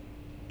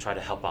try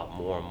to help out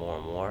more and more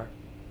and more,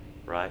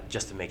 right?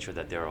 Just to make sure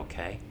that they're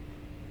okay,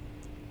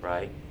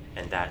 right?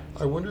 And that,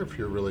 I wonder if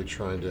you're really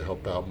trying to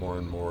help out more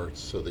and more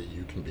so that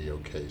you can be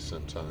okay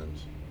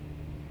sometimes.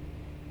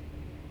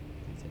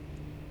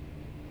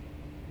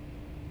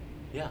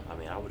 yeah, I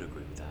mean, I would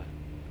agree with that.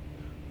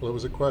 Well, it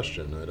was a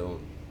question. I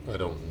don't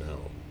know.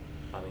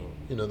 I mean,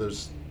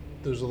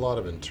 There's a lot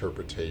of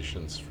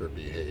interpretations for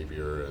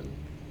behavior, and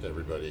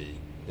everybody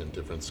in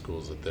different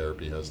schools of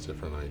therapy has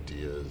different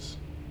ideas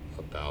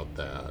about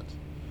that.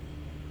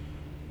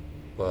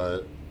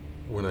 But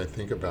when I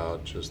think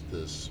about just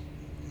this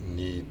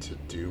need to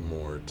do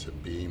more, to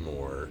be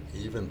more,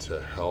 even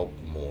to help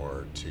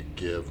more, to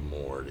give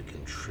more, to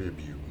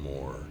contribute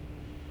more,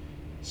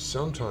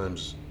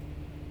 sometimes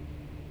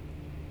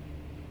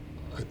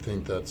I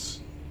think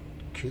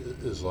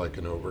is like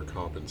an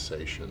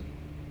overcompensation.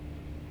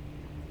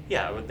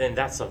 yeah, but then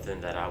that's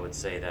something that I would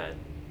say that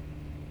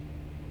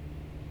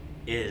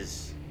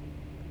is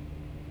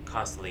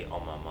constantly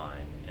on my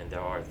mind. And there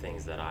are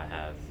things that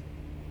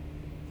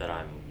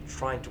I'm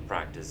trying to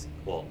practice,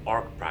 well,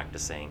 are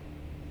practicing,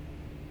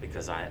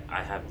 because I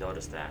have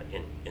noticed that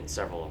in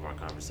several of our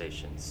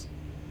conversations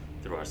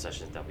through our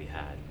sessions that we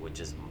had, which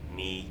is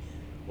me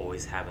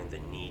always having the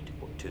need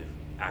to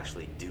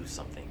actually do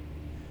something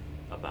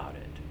about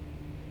it.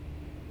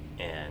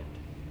 And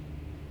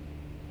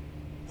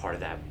part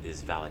of that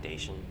is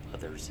validation.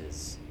 Others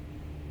is,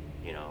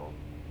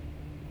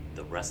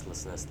 the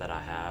restlessness that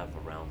I have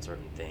around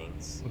certain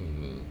things,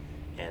 Mm-hmm.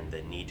 and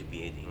the need to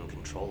be in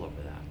control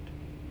over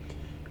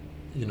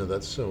that.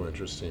 That's so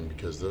interesting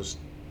because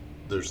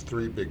there's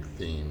three big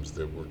themes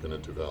that we're going to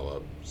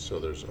develop. So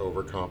there's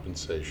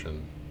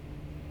overcompensation.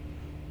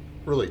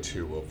 Really,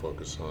 two we'll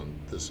focus on: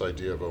 this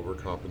idea of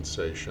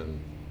overcompensation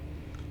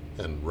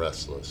and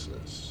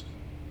restlessness.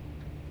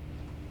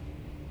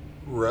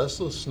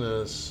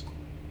 Restlessness,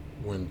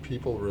 when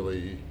people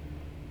really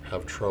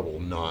have trouble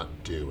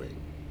not doing,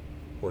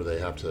 or they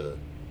have to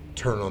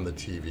turn on the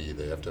TV,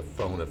 they have to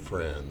phone a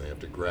friend, they have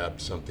to grab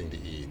something to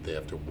eat, they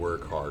have to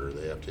work harder,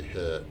 they have to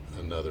hit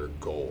another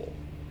goal.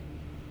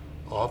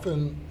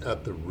 Often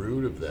at the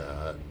root of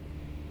that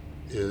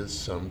is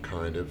some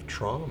kind of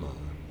trauma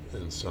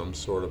and some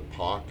sort of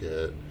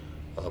pocket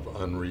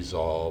of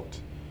unresolved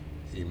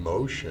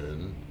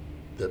emotion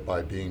that,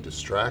 by being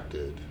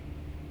distracted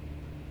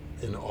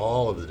in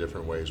all of the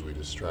different ways we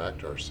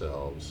distract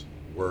ourselves,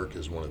 work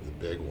is one of the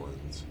big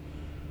ones,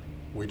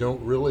 we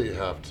don't really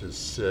have to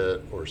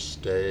sit or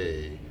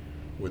stay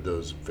with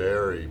those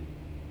very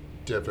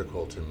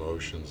difficult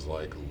emotions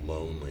like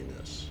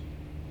loneliness,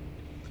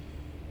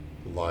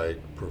 like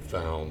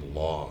profound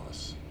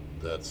loss,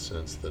 that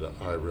sense that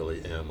I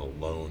really am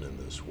alone in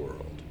this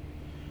world.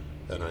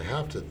 And I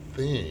have to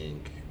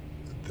think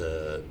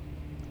that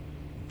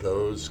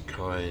those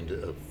kind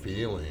of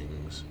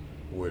feelings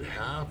would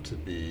have to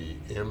be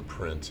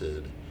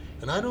imprinted,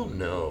 and I don't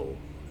know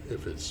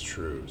if it's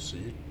true,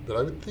 but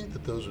I would think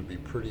that those would be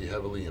pretty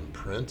heavily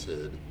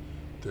imprinted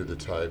through the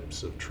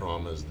types of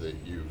traumas that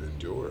you've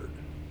endured.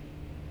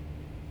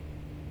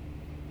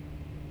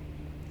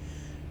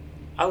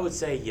 I would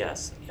say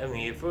yes. I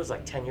mean, if it was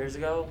like 10 years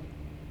ago,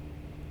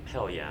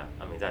 hell yeah.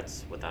 I mean,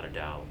 that's without a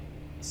doubt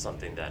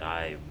something that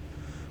I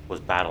was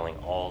battling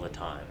all the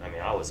time. I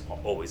mean, I was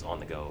always on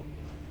the go.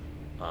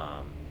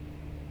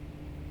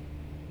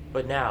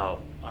 But now,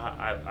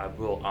 I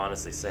will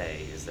honestly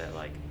say is that,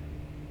 like,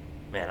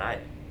 man,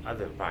 I've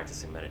been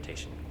practicing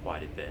meditation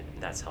quite a bit,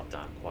 and that's helped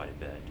out quite a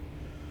bit.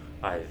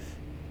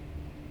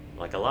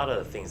 Like, a lot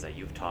of the things that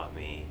you've taught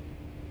me,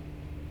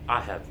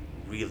 I have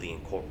really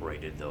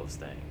incorporated those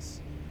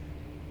things.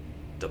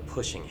 The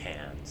pushing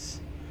hands,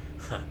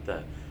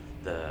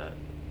 the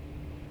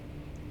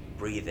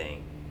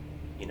breathing,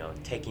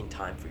 taking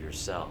time for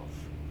yourself,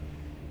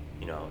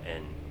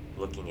 and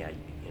looking at,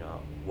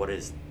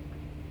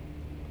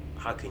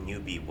 how can you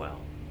be well,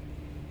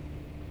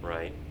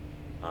 right?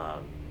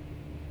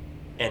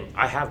 And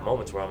I have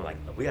moments where I'm like,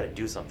 we got to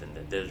do something.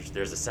 That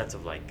there's a sense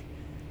of like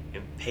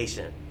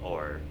impatient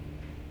or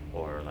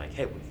like,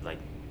 hey, like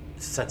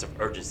sense of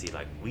urgency,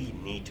 like we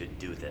need to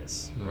do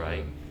this, Mm-hmm.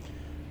 right?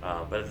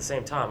 But at the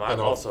same time,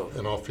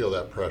 I'll feel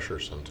that pressure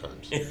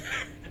sometimes.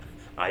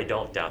 I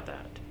don't doubt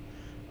that.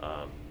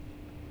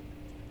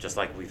 Just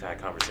like we've had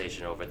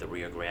conversation over at the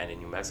Rio Grande in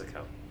New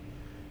Mexico,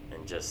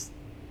 and just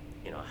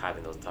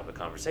having those type of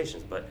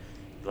conversations. But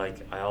like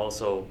I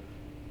also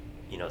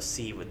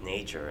see with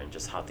nature and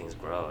just how things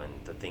grow and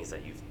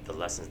the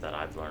lessons that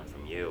I've learned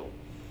from you,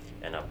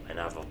 and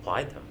I've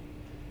applied them,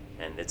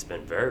 and it's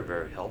been very,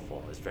 very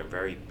helpful. It's been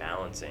very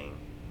balancing,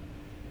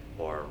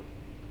 or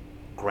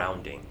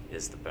grounding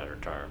is the better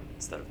term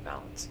instead of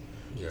balance.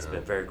 Yeah. It's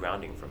been very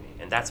grounding for me,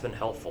 and that's been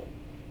helpful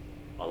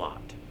a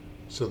lot.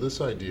 So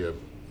this idea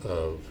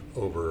of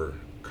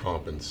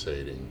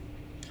overcompensating,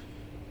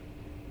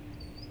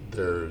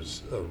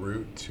 there's a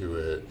root to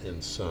it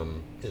in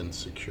some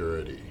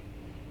insecurity.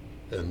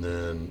 And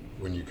then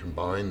when you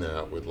combine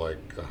that with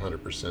like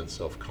 100%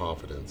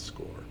 self-confidence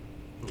score,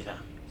 Yeah.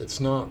 it's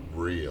not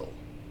real.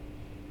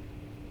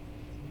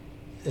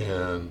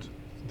 And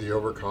the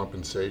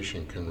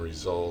overcompensation can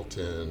result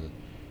in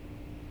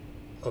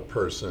a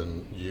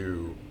person,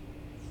 you,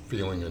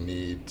 feeling a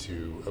need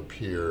to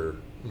appear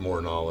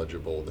more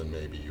knowledgeable than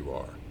maybe you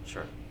are.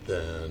 Sure.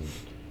 And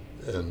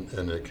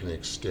it can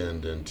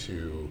extend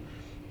into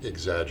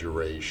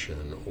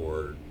exaggeration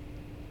or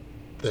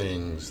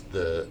things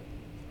that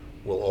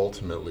will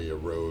ultimately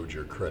erode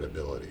your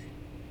credibility.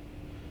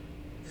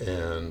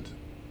 And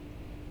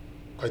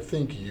I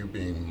think you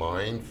being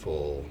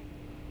mindful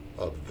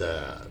of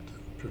that,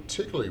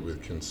 particularly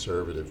with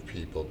conservative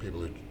people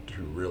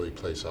who really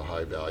place a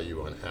high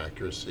value on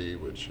accuracy,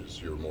 which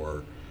is your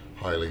more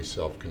highly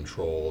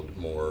self-controlled,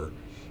 more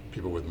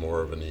people with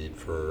more of a need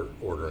for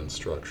order and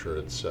structure,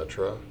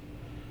 etc.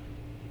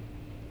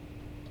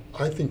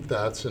 I think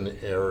that's an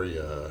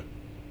area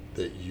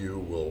that you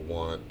will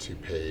want to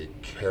pay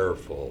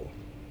careful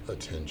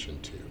attention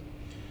to,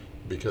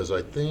 because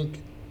I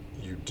think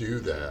you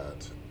do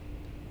that,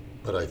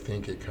 but I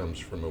think it comes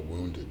from a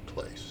wounded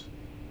place.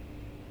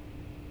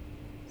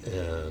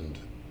 And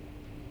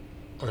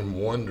I'm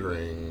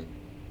wondering,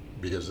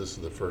 because this is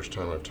the first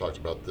time I've talked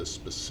about this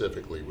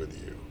specifically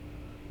with you,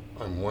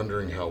 I'm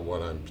wondering how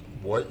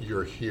what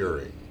you're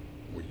hearing.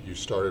 You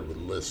started with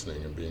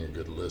listening, and being a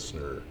good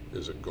listener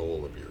is a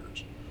goal of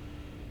yours.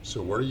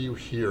 So what are you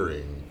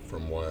hearing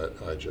from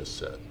what I just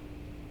said?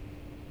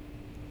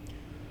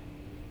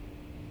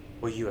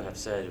 What you have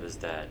said was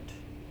that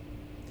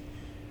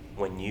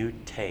when you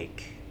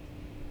take,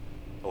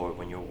 or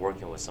when you're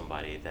working with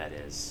somebody that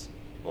is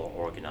more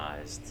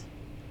organized,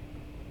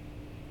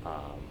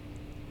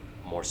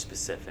 more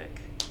specific,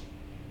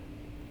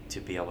 to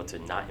be able to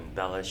not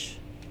embellish,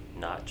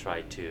 not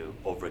try to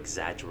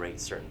over-exaggerate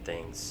certain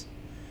things,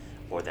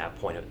 or that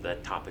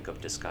topic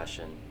of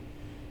discussion,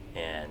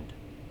 and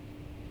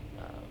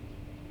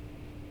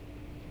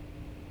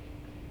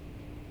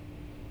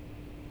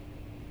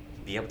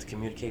be able to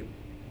communicate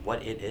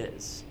what it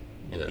is,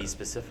 and Yeah. be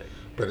specific.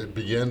 But it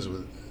begins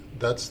with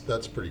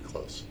that's pretty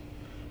close.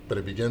 But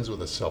it begins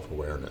with a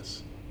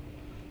self-awareness.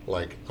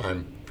 Like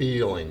I'm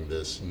feeling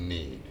this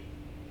need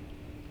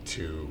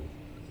to,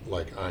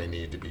 like I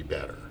need to be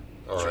better,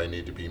 or Sure. I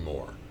need to be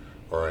more,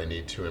 or I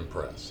need to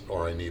impress,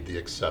 or I need the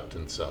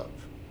acceptance of.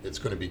 It's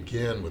going to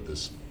begin with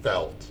this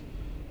felt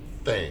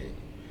thing,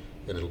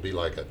 and it'll be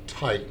like a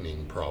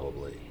tightening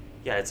probably,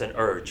 Yeah, it's an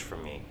urge for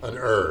me. an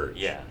urge,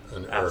 Yeah,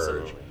 an urge.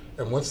 absolutely.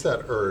 And what's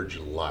that urge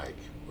like?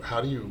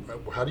 How do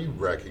you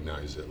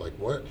recognize it? Like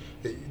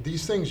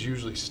these things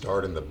usually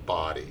start in the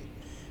body.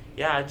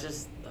 Yeah,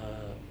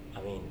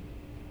 I mean,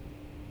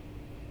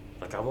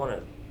 like I want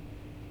to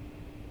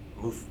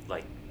move,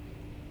 like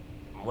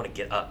I want to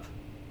get up.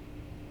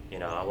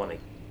 I want to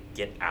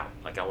get out.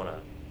 Like I want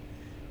to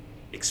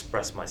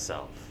express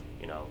myself.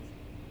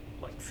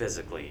 Like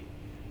physically,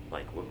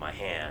 like with my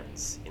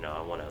hands.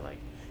 I want to like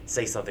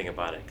say something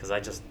about it because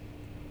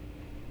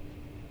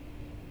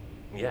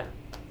yeah,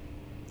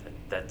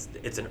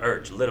 it's an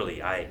urge.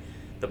 Literally,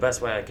 the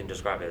best way I can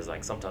describe it is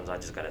like sometimes I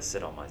just gotta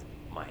sit on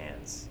my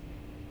hands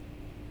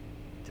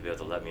to be able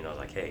to let me know,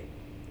 like, hey,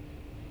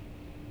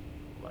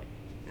 like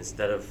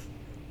instead of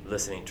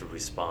listening to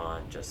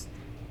respond, just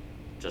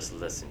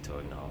listen to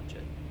acknowledge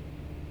it,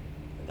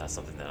 and that's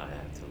something that I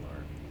have to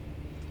learn.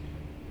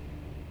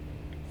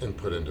 And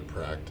put into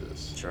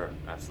practice. Sure,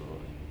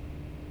 absolutely.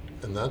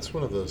 And that's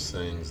one of those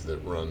things that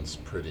runs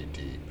pretty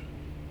deep.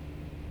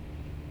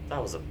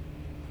 That was the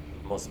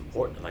most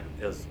important. Like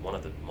it was one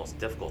of the most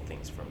difficult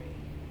things for me,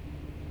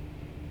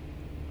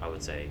 I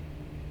would say.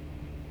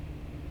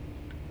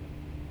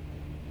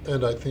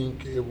 And I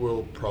think it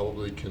will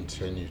probably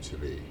continue to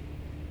be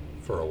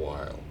for a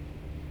while.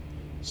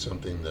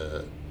 Something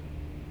that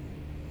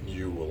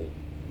you will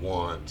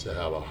want to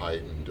have a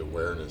heightened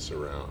awareness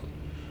around.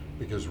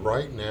 Because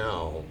right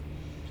now,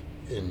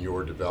 in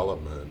your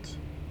development,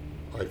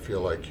 I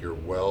feel like you're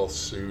well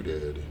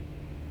suited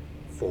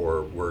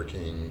for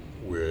working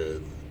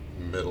with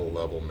middle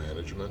level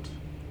management.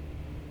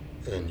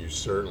 And you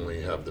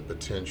certainly have the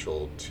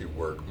potential to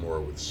work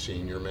more with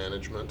senior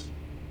management.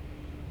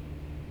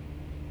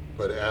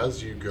 But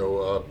as you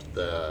go up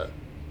the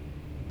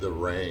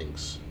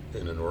ranks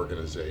in an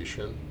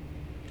organization,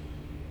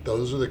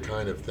 those are the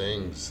kind of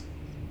things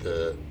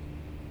that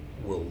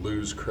will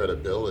lose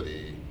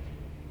credibility,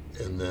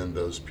 and then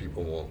those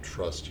people won't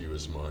trust you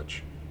as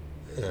much.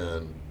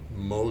 And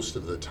most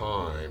of the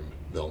time,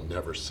 they'll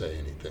never say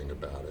anything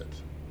about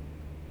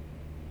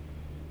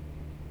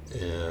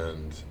it.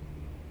 And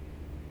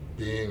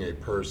being a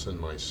person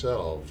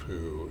myself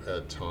who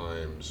at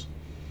times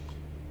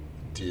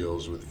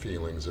deals with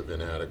feelings of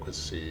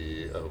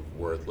inadequacy, of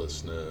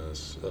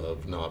worthlessness,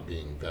 of not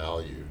being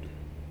valued,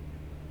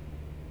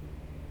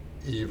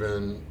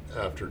 even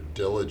after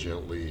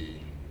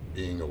diligently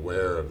being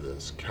aware of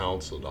this,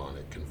 counseled on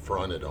it,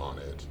 confronted on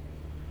it,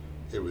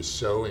 it was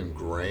so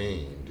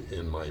ingrained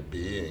in my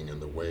being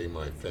and the way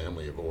my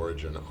family of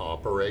origin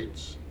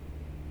operates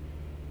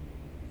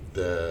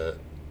that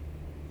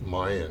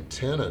my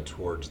antenna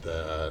towards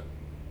that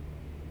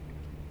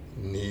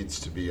needs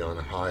to be on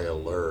high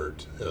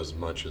alert as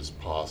much as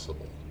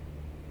possible.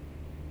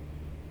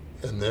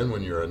 And then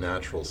when you're a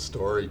natural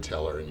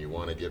storyteller and you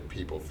want to get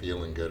people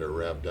feeling good or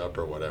revved up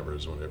or whatever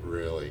is when it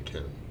really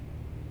can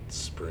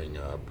spring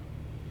up.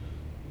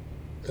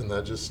 And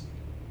that just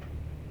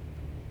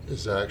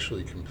is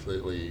actually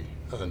completely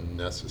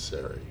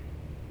unnecessary,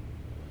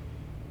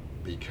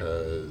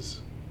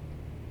 because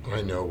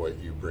I know what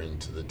you bring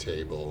to the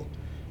table,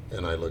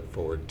 and I look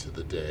forward to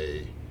the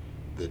day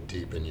that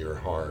deep in your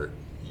heart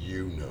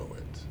you know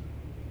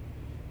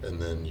it,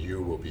 and then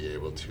you will be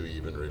able to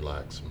even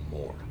relax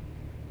more.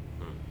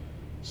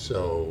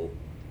 So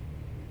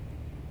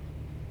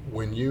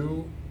when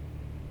you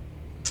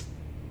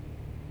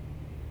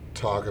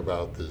talk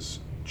about this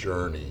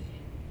journey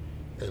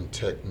and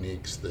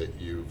techniques that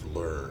you've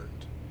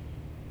learned,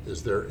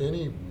 is there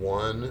any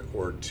one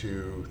or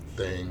two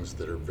things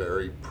that are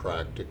very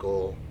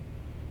practical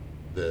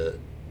that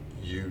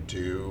you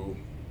do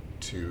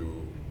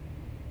to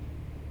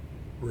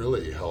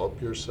really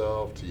help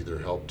yourself, to either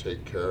help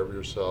take care of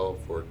yourself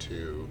or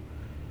to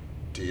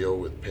deal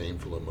with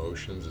painful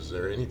emotions? Is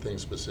there anything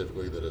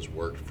specifically that has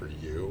worked for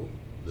you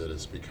that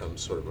has become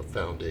sort of a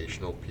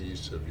foundational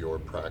piece of your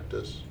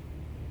practice?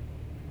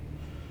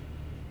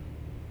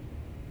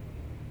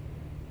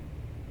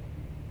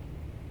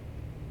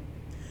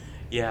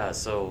 Yeah,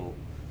 so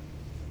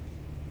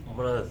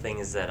one of the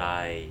things that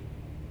I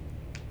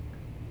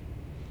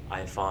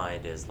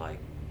find is like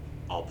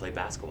I'll play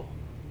basketball.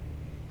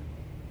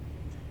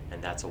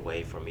 And that's a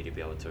way for me to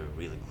be able to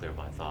really clear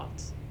my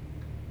thoughts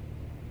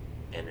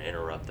and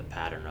interrupt the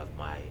pattern of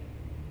my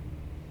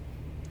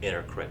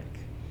inner critic.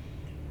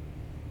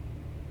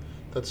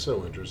 That's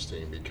so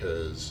interesting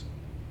because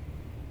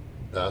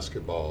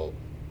basketball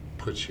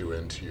puts you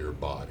into your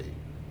body.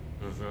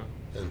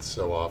 Mm-hmm. And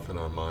so often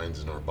our minds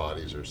and our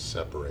bodies are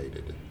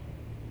separated.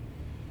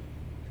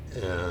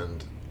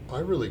 And I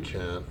really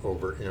can't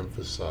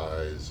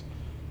overemphasize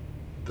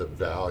the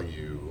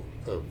value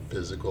of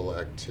physical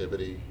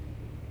activity,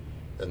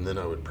 and then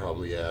I would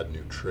probably add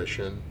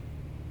nutrition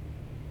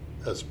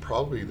as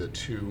probably the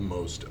two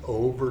most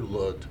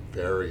overlooked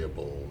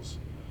variables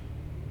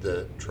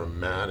that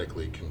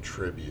dramatically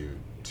contribute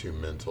to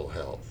mental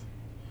health.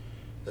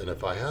 And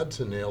if I had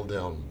to nail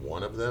down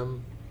one of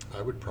them,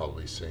 I would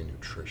probably say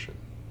nutrition.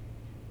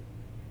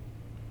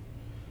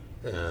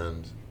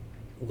 And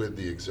with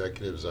the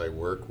executives I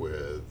work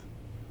with,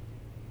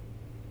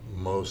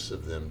 most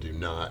of them do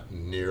not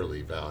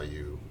nearly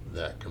value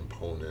that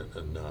component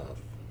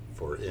enough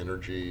for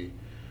energy,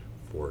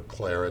 for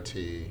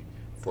clarity,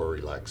 for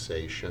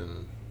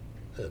relaxation,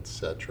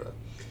 etc.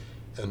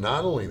 And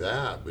not only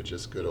that, but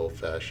just good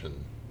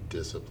old-fashioned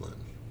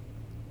discipline.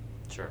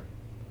 Sure.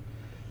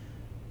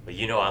 But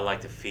I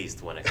like to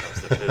feast when it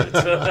comes to food.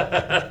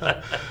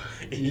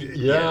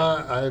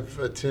 Yeah, I've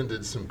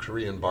attended some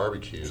Korean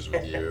barbecues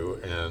with you,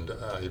 and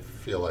I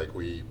feel like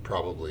we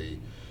probably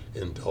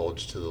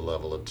indulge to the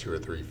level of 2 or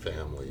 3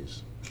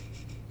 families.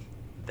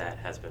 That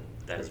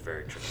is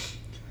very true.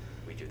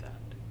 We do that.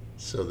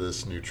 So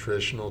this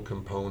nutritional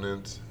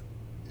component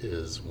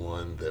is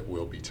one that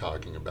we'll be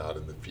talking about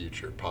in the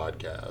future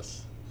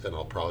podcasts, and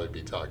I'll probably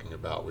be talking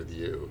about with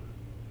you.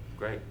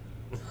 Great.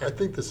 I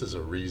think this is a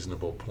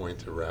reasonable point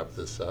to wrap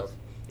this up.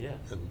 Yeah.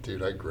 And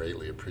dude, I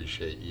greatly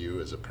appreciate you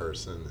as a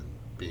person and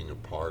being a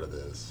part of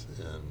this,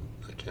 and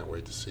I can't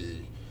wait to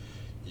see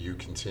you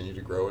continue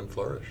to grow and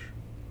flourish.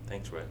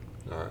 Thanks, Rick.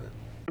 All right.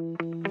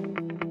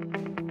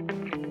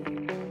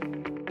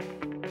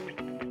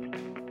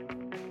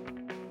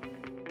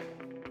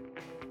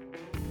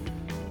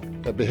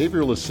 At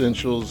Behavioral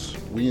Essentials,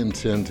 we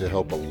intend to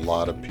help a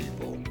lot of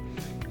people,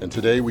 and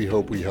today we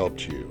hope we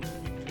helped you.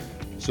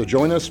 So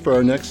join us for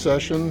our next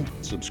session.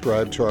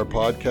 Subscribe to our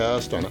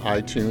podcast on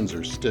iTunes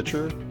or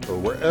Stitcher or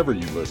wherever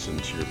you listen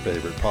to your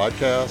favorite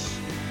podcasts,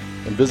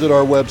 and visit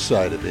our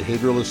website at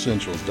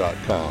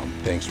behavioralessentials.com.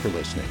 Thanks for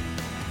listening.